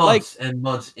 Like, months and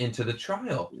months into the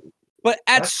trial. but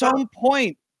at That's not some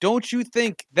point, don't you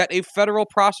think that a federal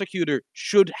prosecutor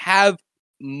should have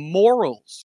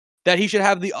morals? That he should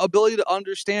have the ability to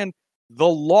understand the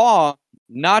law,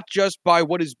 not just by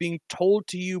what is being told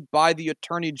to you by the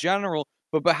attorney general,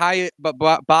 but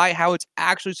by how it's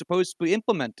actually supposed to be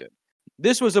implemented.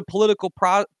 This was a political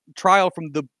trial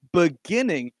from the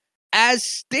beginning, as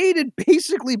stated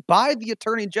basically by the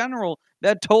attorney general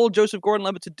that told Joseph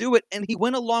Gordon-Levitt to do it, and he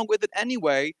went along with it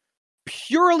anyway,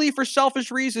 purely for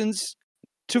selfish reasons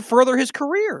to further his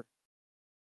career.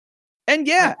 And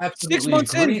yeah, I 6 absolutely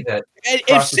months in, agree that if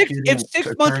prosecuting 6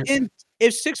 months attorney in,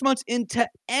 if 6 months into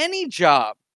any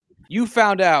job, you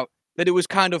found out that it was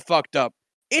kind of fucked up,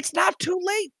 it's not too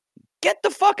late. Get the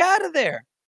fuck out of there.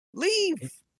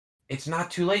 Leave. it's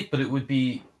not too late, but it would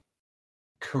be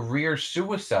career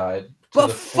suicide to But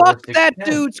the fuck fullest that extent.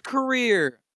 dude's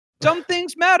career. Some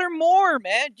things matter more,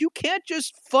 man. You can't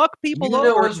just fuck people You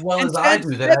know over as well and as I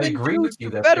send do that I 7 agree with dudes you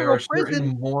to that there federal are prison.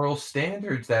 certain moral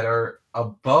standards that are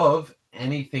above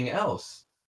anything else.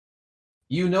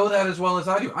 You know that as well as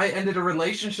I do. I ended a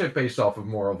relationship based off of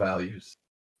moral values.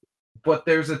 But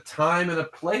there's a time and a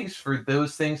place for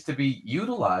those things to be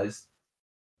utilized.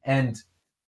 And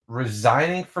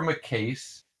resigning from a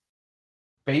case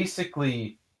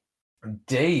basically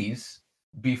days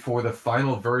before the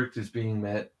final verdict is being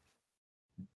met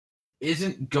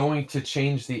isn't going to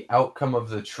change the outcome of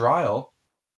the trial.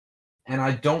 And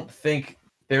I don't think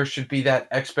there should be that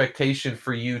expectation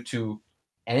for you to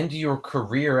end your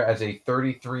career as a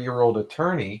 33-year-old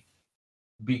attorney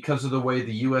because of the way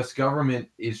the US government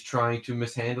is trying to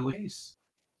mishandle a case.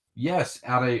 Yes,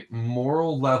 at a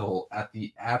moral level, at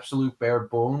the absolute bare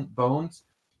bones,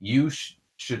 you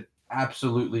should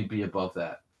absolutely be above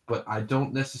that. But I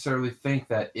don't necessarily think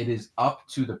that it is up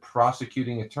to the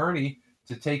prosecuting attorney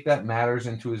to take that matters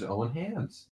into his own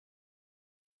hands.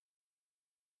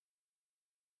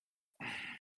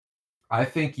 I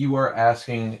think you are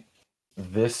asking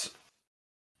this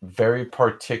very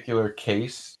particular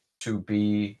case to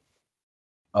be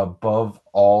above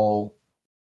all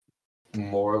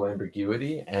moral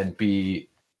ambiguity and be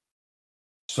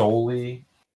solely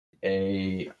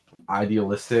a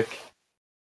idealistic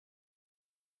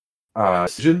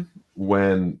decision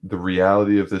when the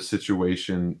reality of this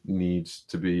situation needs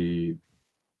to be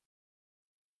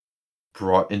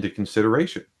brought into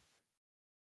consideration.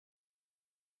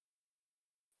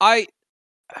 I'm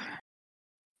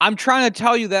trying to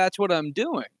tell you that's what I'm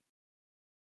doing.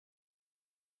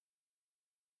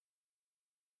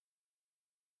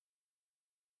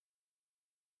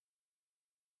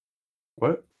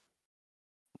 What?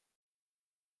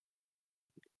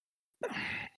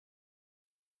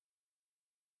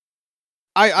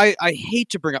 I hate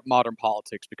to bring up modern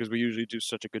politics because we usually do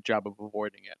such a good job of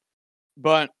avoiding it.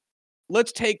 But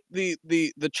let's take the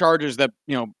charges that,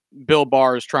 Bill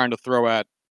Barr is trying to throw at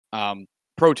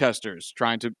protesters,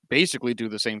 trying to basically do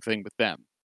the same thing with them.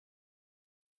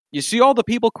 You see all the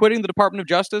people quitting the Department of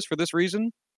Justice for this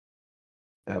reason?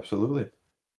 Absolutely.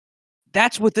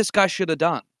 That's what this guy should have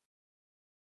done.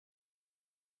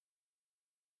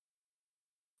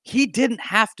 He didn't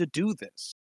have to do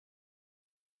this.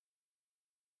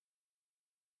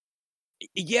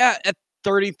 Yeah, at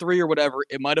 33 or whatever,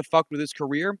 it might have fucked with his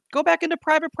career. Go back into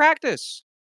private practice.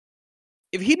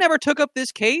 If he never took up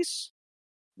this case,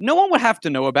 no one would have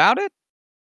to know about it.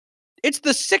 It's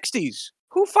the 60s.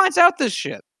 Who finds out this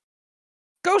shit?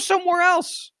 Go somewhere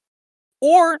else.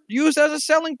 Or use it as a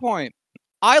selling point.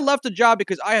 I left a job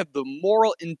because I have the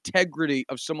moral integrity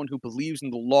of someone who believes in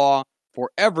the law for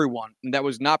everyone, and that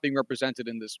was not being represented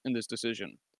in this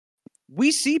decision.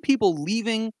 We see people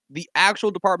leaving the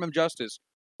actual Department of Justice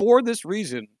for this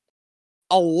reason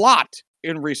a lot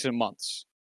in recent months.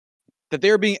 That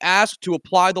they're being asked to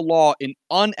apply the law in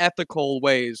unethical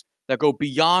ways that go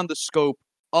beyond the scope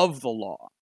of the law.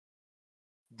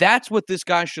 That's what this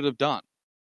guy should have done.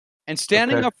 And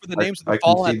standing Okay, up for the names of the I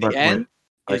fallen at concede my the end point.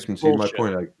 I is concede my bullshit.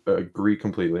 point. I agree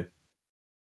completely.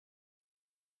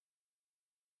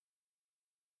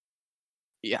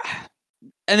 Yeah.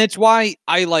 And it's why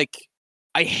I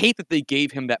hate that they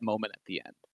gave him that moment at the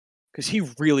end. Because he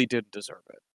really didn't deserve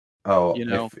it. Oh, You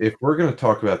know? if we're gonna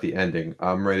talk about the ending,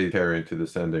 I'm ready to tear into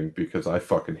this ending because I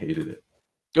fucking hated it.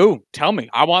 Ooh, tell me.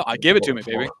 I give it Hold to on, me,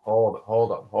 baby.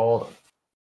 hold on.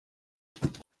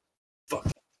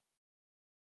 Fuck.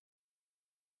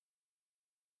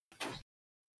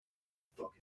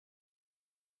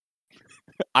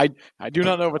 I do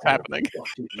not know what's happening.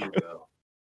 Fucking you go.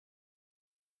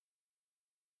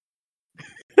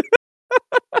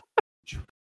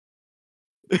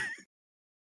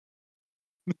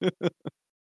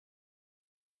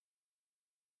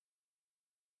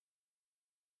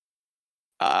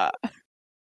 Uh,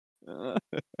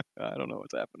 I don't know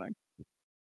what's happening.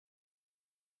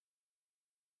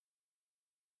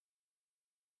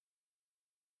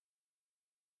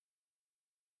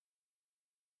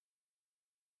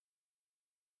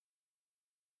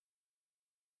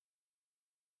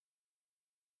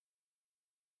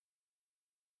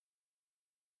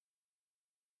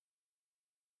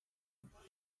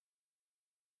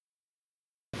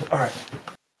 All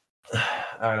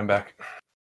right, I'm back.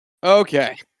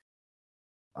 Okay.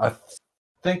 I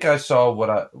think I saw what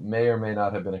I may or may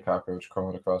not have been a cockroach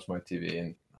crawling across my TV,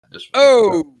 and I just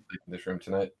Oh. in this room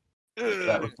tonight. If Ugh.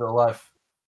 that was still alive.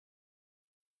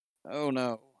 Oh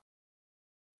no.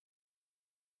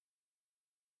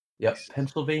 Yep,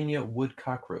 Pennsylvania wood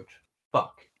cockroach.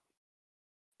 Fuck.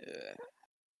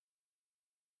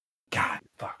 God,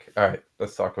 fuck. All right,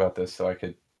 let's talk about this so I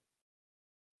could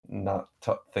not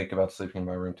think about sleeping in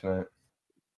my room tonight.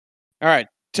 All right.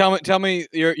 Tell me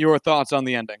your thoughts on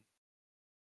the ending.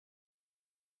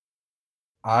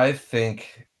 I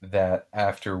think that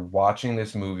after watching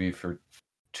this movie for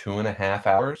 2.5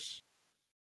 hours,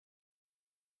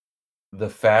 the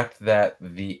fact that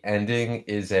the ending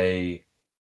is a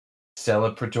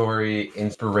celebratory,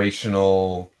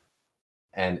 inspirational,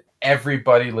 and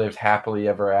everybody lived happily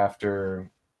ever after,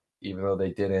 even though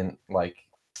they didn't, like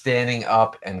standing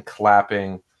up and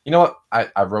clapping. You know what?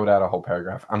 I wrote out a whole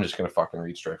paragraph. I'm just gonna fucking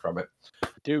read straight from it.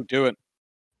 Do it.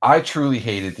 I truly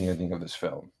hated the ending of this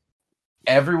film.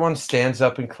 Everyone stands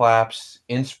up and claps.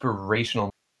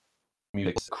 Inspirational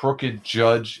music. Crooked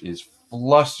judge is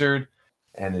flustered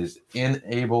and is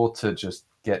unable to just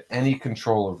get any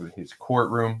control over his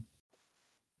courtroom.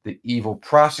 The evil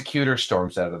prosecutor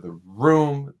storms out of the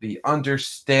room. The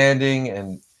understanding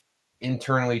and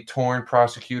internally torn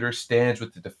prosecutor stands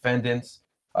with the defendants.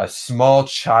 A small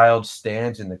child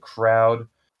stands in the crowd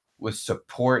with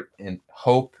support and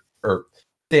hope, or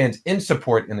stands in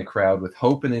support in the crowd with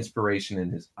hope and inspiration in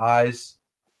his eyes.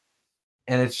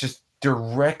 And it's just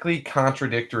directly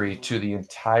contradictory to the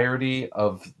entirety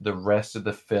of the rest of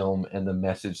the film and the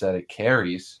message that it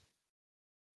carries.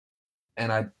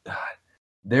 And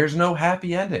there's no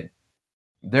happy ending.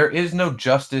 There is no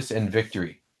justice and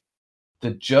victory.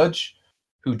 The judge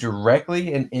who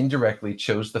directly and indirectly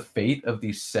chose the fate of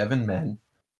these 7 men,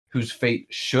 whose fate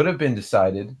should have been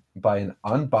decided by an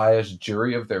unbiased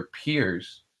jury of their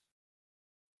peers,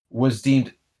 was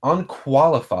deemed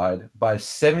unqualified by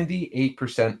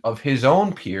 78% of his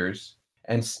own peers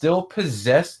and still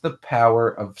possessed the power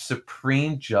of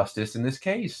supreme justice in this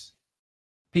case.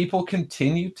 People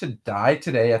continue to die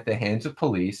today at the hands of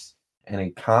police and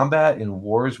in combat in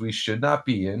wars we should not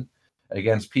be in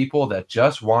against people that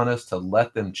just want us to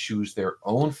let them choose their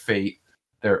own fate,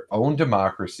 their own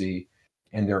democracy,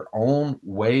 and their own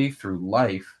way through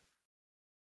life.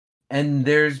 And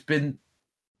there's been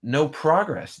no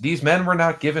progress. These men were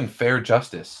not given fair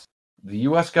justice. The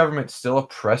US government still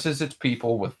oppresses its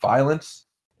people with violence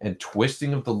and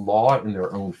twisting of the law in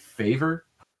their own favor.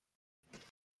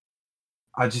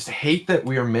 I just hate that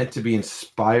we are meant to be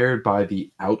inspired by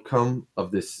the outcome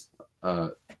of this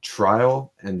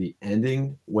trial and the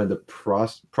ending when the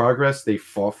progress they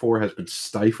fought for has been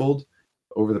stifled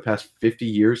over the past 50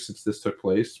 years since this took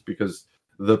place because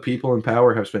the people in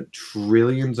power have spent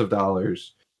trillions of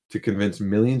dollars to convince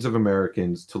millions of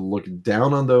Americans to look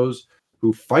down on those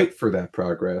who fight for that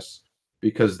progress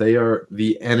because they are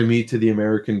the enemy to the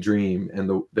American dream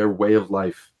and their way of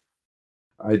life.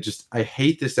 I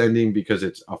hate this ending because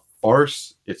it's a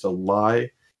farce, it's a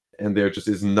lie, and there just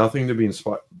is nothing to be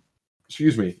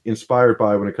inspired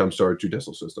by when it comes to our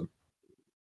judicial system.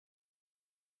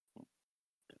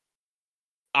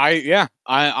 I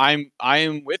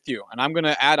am with you, and I'm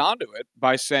gonna add on to it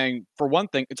by saying, for one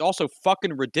thing, it's also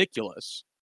fucking ridiculous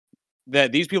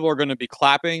that these people are going to be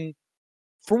clapping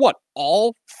for what?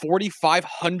 All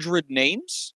 4,500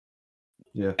 names?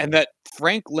 Yeah. And that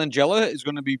Frank Langella is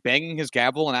going to be banging his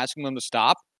gavel and asking them to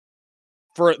stop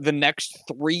for the next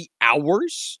 3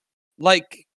 hours?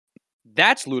 Like,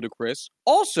 that's ludicrous.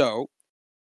 Also,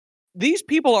 these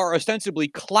people are ostensibly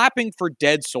clapping for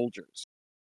dead soldiers.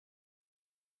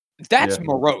 That's Yeah.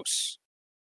 morose.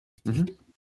 Mhm.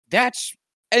 That's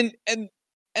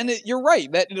you're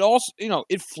right that it also,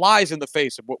 it flies in the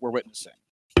face of what we're witnessing.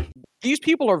 These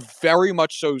people are very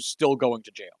much so still going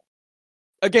to jail.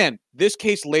 Again, this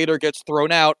case later gets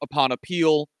thrown out upon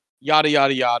appeal, yada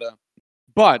yada yada.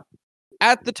 But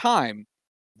at the time,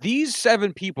 these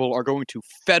 7 people are going to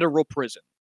federal prison.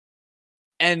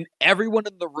 And everyone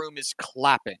in the room is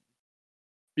clapping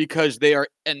because they are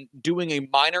doing a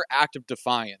minor act of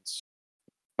defiance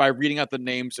by reading out the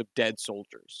names of dead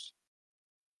soldiers.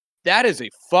 That is a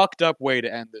fucked up way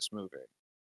to end this movie.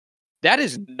 That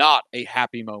is not a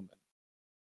happy moment.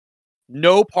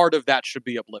 No part of that should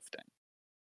be uplifting.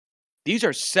 These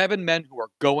are 7 men who are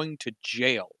going to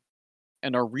jail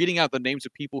and are reading out the names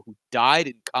of people who died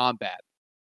in combat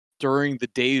during the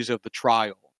days of the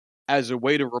trial as a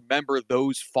way to remember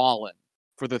those fallen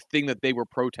for the thing that they were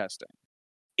protesting.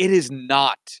 It is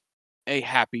not a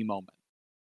happy moment.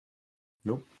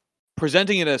 Nope.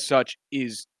 Presenting it as such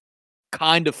is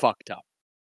kind of fucked up.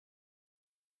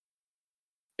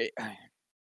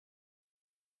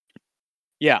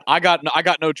 Yeah, I got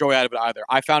no joy out of it either.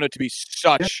 I found it to be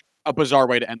such a bizarre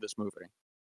way to end this movie.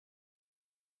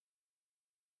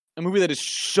 A movie that is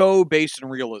so based in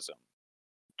realism,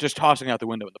 just tossing out the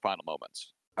window in the final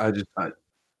moments. Mhm.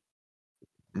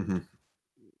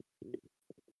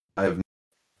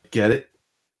 Get it.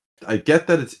 I get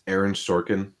that it's Aaron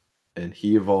Sorkin, and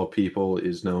he of all people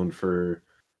is known for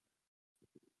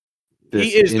this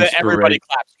He is the everybody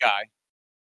claps guy.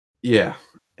 Yeah,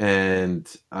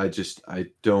 and I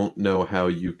don't know how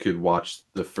you could watch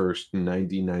the first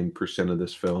 99% of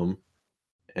this film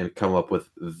and come up with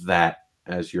that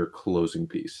as your closing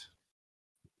piece,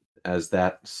 as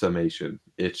that summation.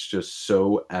 It's just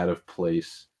so out of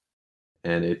place,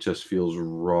 and it just feels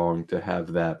wrong to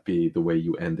have that be the way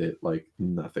you end it, like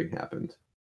nothing happened.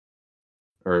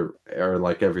 Or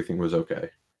like everything was okay.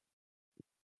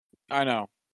 I know.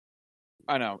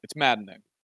 It's maddening.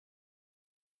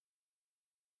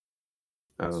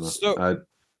 I don't know. So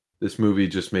This movie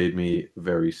just made me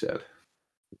very sad.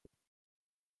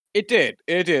 it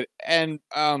did. And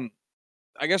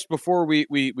I guess before we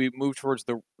move towards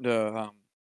the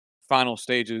final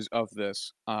stages of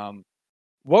this,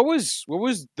 what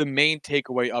was the main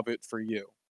takeaway of it for you?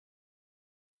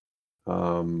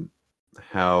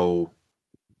 How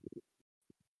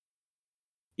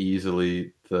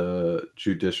easily the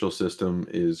judicial system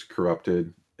is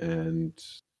corrupted, and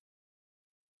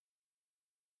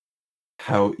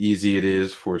how easy it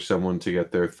is for someone to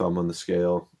get their thumb on the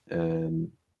scale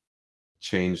and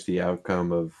change the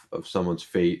outcome of someone's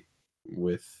fate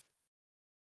with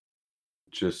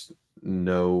just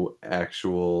no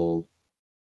actual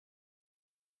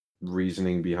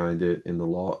reasoning behind it in the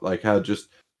law. Like how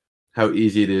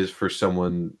easy it is for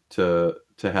someone to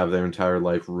have their entire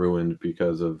life ruined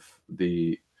because of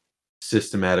the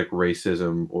systematic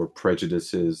racism or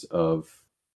prejudices of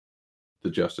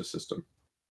the justice system.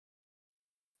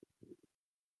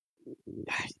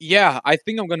 Yeah, I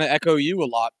think I'm gonna echo you a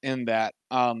lot in that.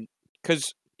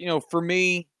 Because for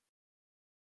me,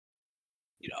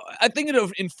 I think it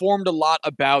have informed a lot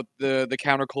about the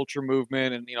counterculture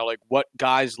movement and like what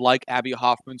guys like Abby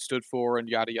Hoffman stood for and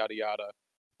yada yada yada.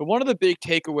 But one of the big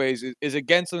takeaways is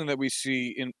again something that we're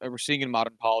seeing in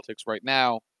modern politics right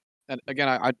now. And again,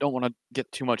 I don't want to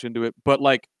get too much into it, but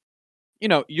like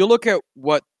you look at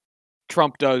what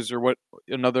Trump does or what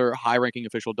another high-ranking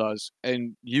official does,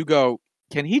 and you go,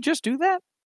 can he just do that?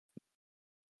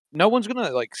 No one's gonna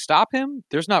like stop him.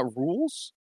 There's not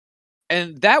rules.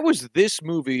 And that was this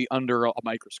movie under a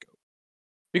microscope.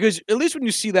 Because at least when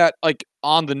you see that like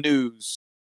on the news,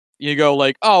 you go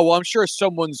like, "Oh, well, I'm sure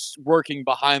someone's working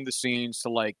behind the scenes to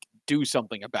like do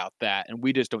something about that and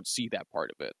we just don't see that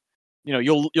part of it."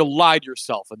 You'll lie to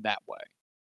yourself in that way.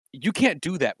 You can't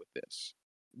do that with this.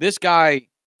 This guy,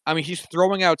 I mean, he's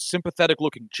throwing out sympathetic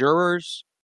looking jurors.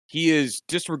 He is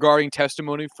disregarding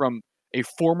testimony from a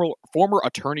former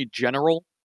attorney general.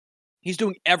 He's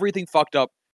doing everything fucked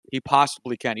up he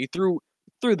possibly can. He threw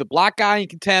the black guy in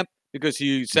contempt because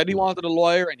he said he wanted a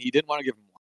lawyer and he didn't want to give him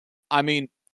one. I mean,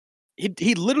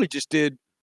 he literally just did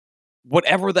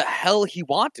whatever the hell he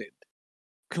wanted,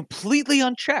 completely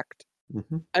unchecked.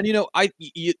 Mm-hmm. And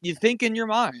you think in your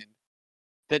mind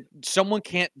that someone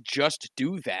can't just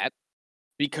do that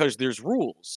because there's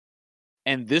rules.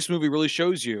 And this movie really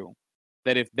shows you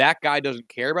that if that guy doesn't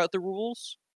care about the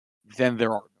rules, then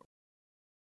there are no.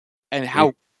 And how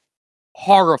It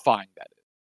horrifying that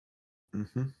is.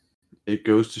 mhm. It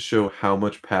goes to show how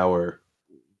much power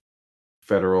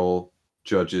federal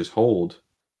judges hold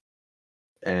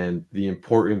and the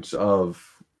importance of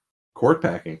court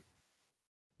packing.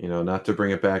 Not to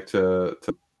bring it back to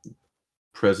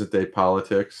present day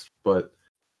politics, but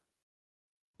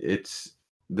it's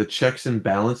the checks and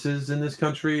balances in this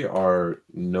country are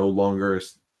no longer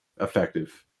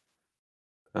effective.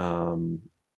 Um,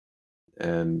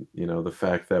 and the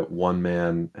fact that one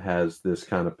man has this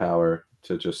kind of power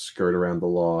to just skirt around the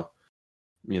law,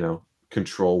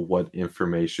 control what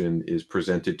information is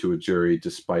presented to a jury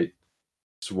despite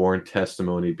sworn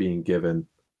testimony being given.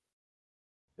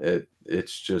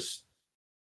 It's just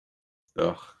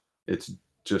ugh, it's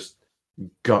just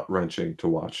gut wrenching to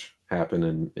watch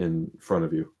happen in front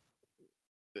of you.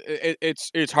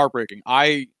 It's heartbreaking.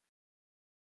 I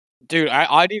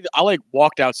like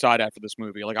walked outside after this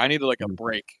movie. Like I needed like a Mm.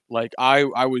 break. Like I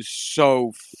was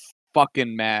so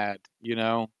fucking mad, you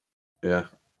know? Yeah,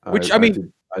 I Which I I mean,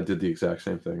 did I did the exact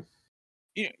same thing.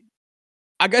 you know,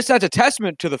 I guess that's a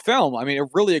testament to the film. I mean, it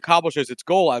really accomplishes its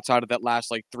goal outside of that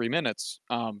last like 3 minutes.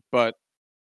 But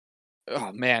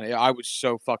oh man, I was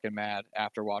so fucking mad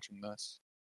after watching this.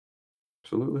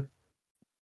 Absolutely.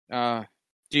 Uh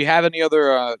do you have any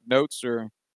other notes or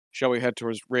shall we head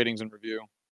towards ratings and review?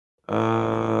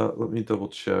 Let me double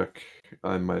check.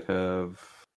 I might have.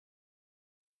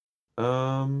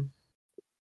 Um,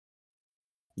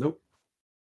 nope.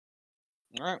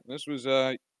 All right, this was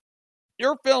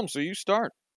your film, so you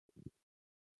start.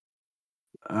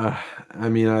 Uh, I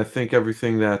mean, I think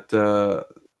everything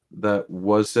that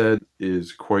was said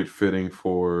is quite fitting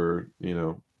for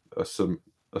a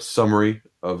summary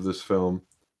of this film.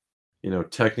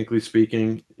 Technically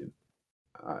speaking,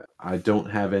 I don't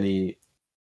have any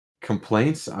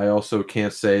complaints. I also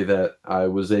can't say that I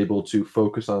was able to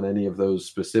focus on any of those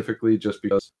specifically just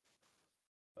because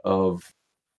of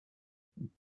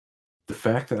the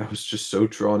fact that I was just so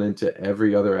drawn into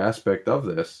every other aspect of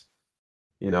this.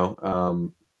 You know,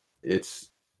 um,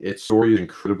 its story is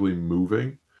incredibly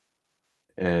moving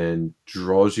and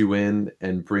draws you in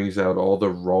and brings out all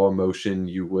the raw emotion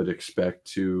you would expect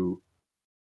to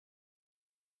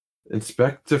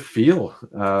feel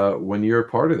when you're a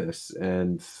part of this.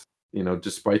 And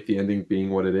despite the ending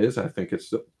being what it is, I think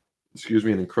it's excuse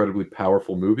me an incredibly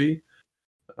powerful movie.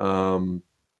 Um,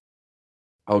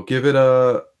 I'll give it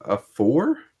a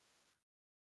four.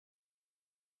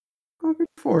 I'll give it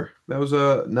a four. That was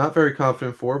a not very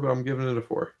confident four, but I'm giving it a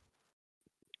four.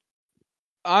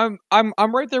 I'm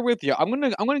right there with you. I'm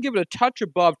gonna give it a touch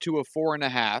above to a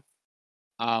 4.5.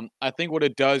 I think what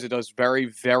it does very,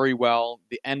 very well.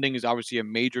 The ending is obviously a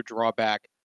major drawback.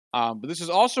 But this is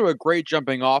also a great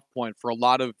jumping off point for a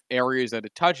lot of areas that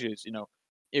it touches.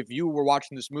 If you were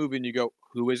watching this movie and you go,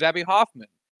 "Who is Abby Hoffman?"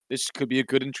 This could be a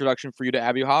good introduction for you to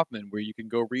Abby Hoffman, where you can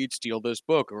go read "Steal This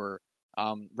Book" or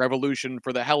 "Revolution"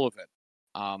 for the hell of it.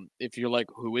 If you're like,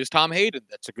 "Who is Tom Hayden?"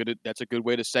 That's a good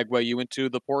way to segue you into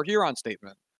the Port Huron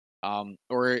statement.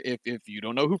 Or if you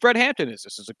don't know who Fred Hampton is,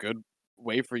 this is a good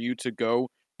way for you to go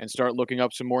and start looking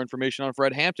up some more information on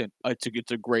Fred Hampton.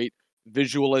 It's a great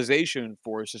visualization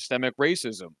for systemic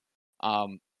racism,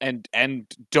 and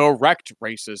direct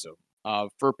racism,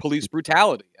 for police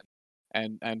brutality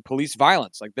and police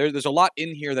violence. Like there's a lot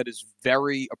in here that is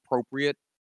very appropriate,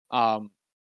 um,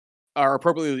 or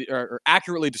appropriately or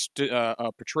accurately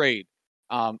portrayed,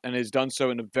 and is done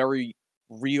so in a very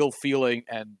real feeling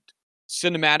and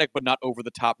cinematic, but not over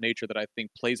the top nature that I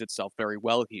think plays itself very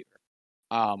well here.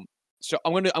 Um, so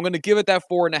I'm gonna give it that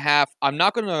 4.5. I'm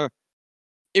not gonna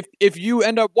if you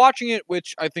end up watching it,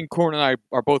 which I think Corn and I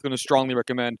are both gonna strongly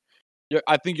recommend. Yeah,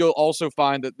 I think you'll also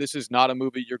find that this is not a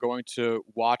movie you're going to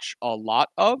watch a lot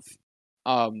of.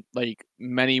 Like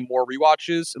many more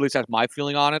rewatches. At least that's my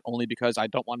feeling on it. Only because I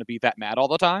don't want to be that mad all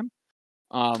the time.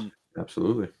 Um,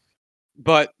 Absolutely.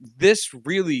 but this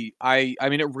really, I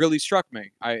mean, it really struck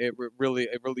me. It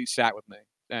really sat with me,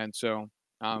 and so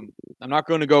um, I'm not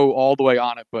going to go all the way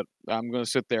on it, but I'm going to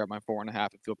sit there at my 4.5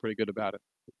 and feel pretty good about it.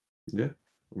 Yeah,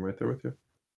 I'm right there with you.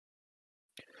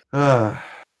 Ah,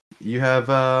 you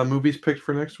have movies picked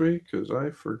for next week? Because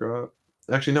I forgot.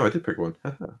 Actually, no, I did pick one.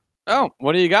 Oh,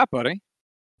 what do you got, buddy?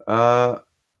 uh,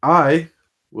 I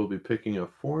will be picking a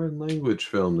foreign language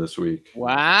film this week. I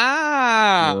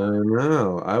Wow.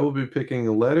 know. I will be picking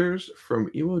Letters from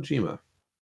Iwo Jima.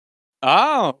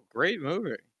 Oh, great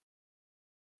movie.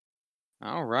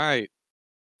 All right.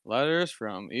 Letters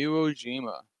from Iwo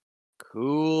Jima.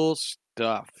 Cool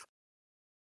stuff.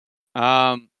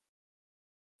 All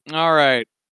right.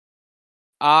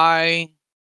 I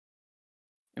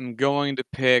am going to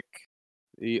pick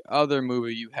the other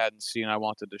movie you hadn't seen I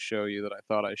wanted to show you that I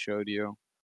thought I showed you.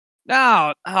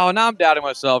 Now I'm doubting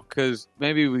myself because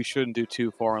maybe we shouldn't do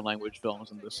 2 foreign language films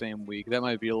in the same week. That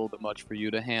might be a little bit much for you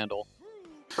to handle.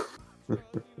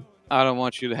 I don't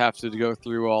want you to have to go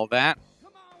through all that.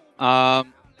 All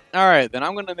right, then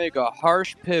I'm going to make a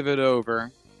harsh pivot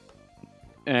over,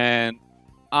 and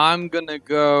I'm going to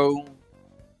go...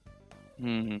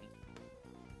 I'm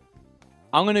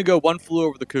going to go One Flew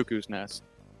Over the Cuckoo's Nest.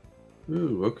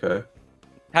 Ooh, okay.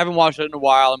 Haven't watched it in a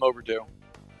while. I'm overdue.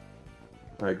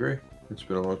 I agree. It's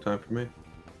been a long time for me.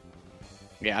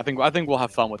 Yeah, I think we'll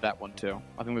have fun with that one too.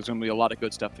 I think there's going to be a lot of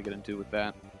good stuff to get into with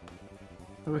that.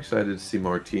 I'm excited to see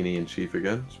Martini and Chief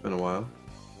again. It's been a while.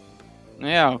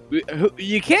 Yeah,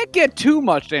 you can't get too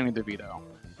much Danny DeVito.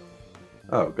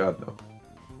 Oh God, no.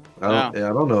 I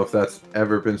don't know if that's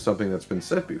ever been something that's been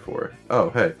said before. Oh,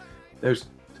 hey, there's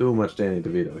too much Danny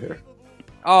DeVito here.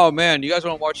 Oh man, you guys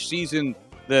want to watch season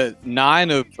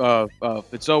 9 of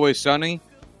It's Always Sunny?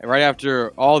 Right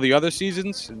after all the other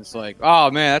seasons, and it's like,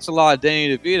 oh man, that's a lot of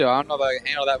Danny DeVito. I don't know if I can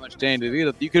handle that much Danny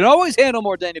DeVito. You can always handle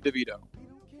more Danny DeVito.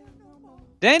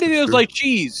 Danny DeVito's like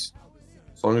cheese.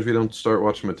 As long as we don't start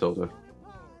watching Matilda.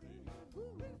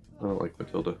 I don't like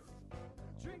Matilda.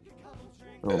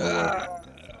 I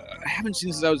haven't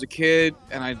seen it since I was a kid,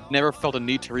 and I never felt a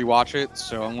need to rewatch it.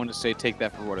 So I'm going to say take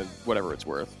that for whatever it's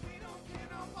worth.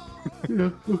 Yeah.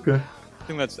 Okay.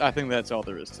 I think that's all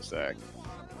there is to say.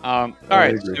 All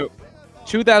right, so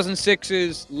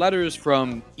 2006's Letters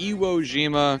from Iwo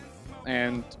Jima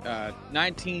and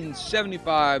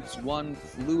 1975's One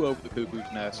Flew Over the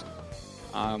Cuckoo's Nest.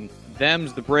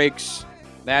 Them's the breaks.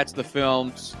 That's the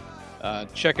films.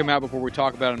 Check them out before we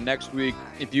talk about them next week.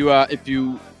 If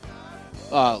you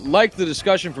liked the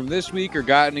discussion from this week or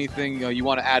got anything you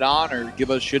want to add on or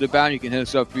give us shit about, you can hit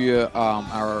us up via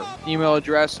our email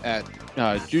address at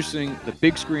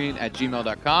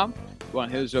juicingthebigscreen@gmail.com. If you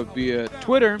want to hit us up via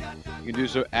Twitter, you can do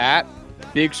so at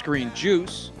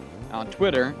BigScreenJuice on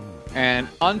Twitter. And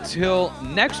until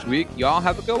next week, y'all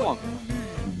have a good one.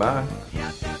 Bye.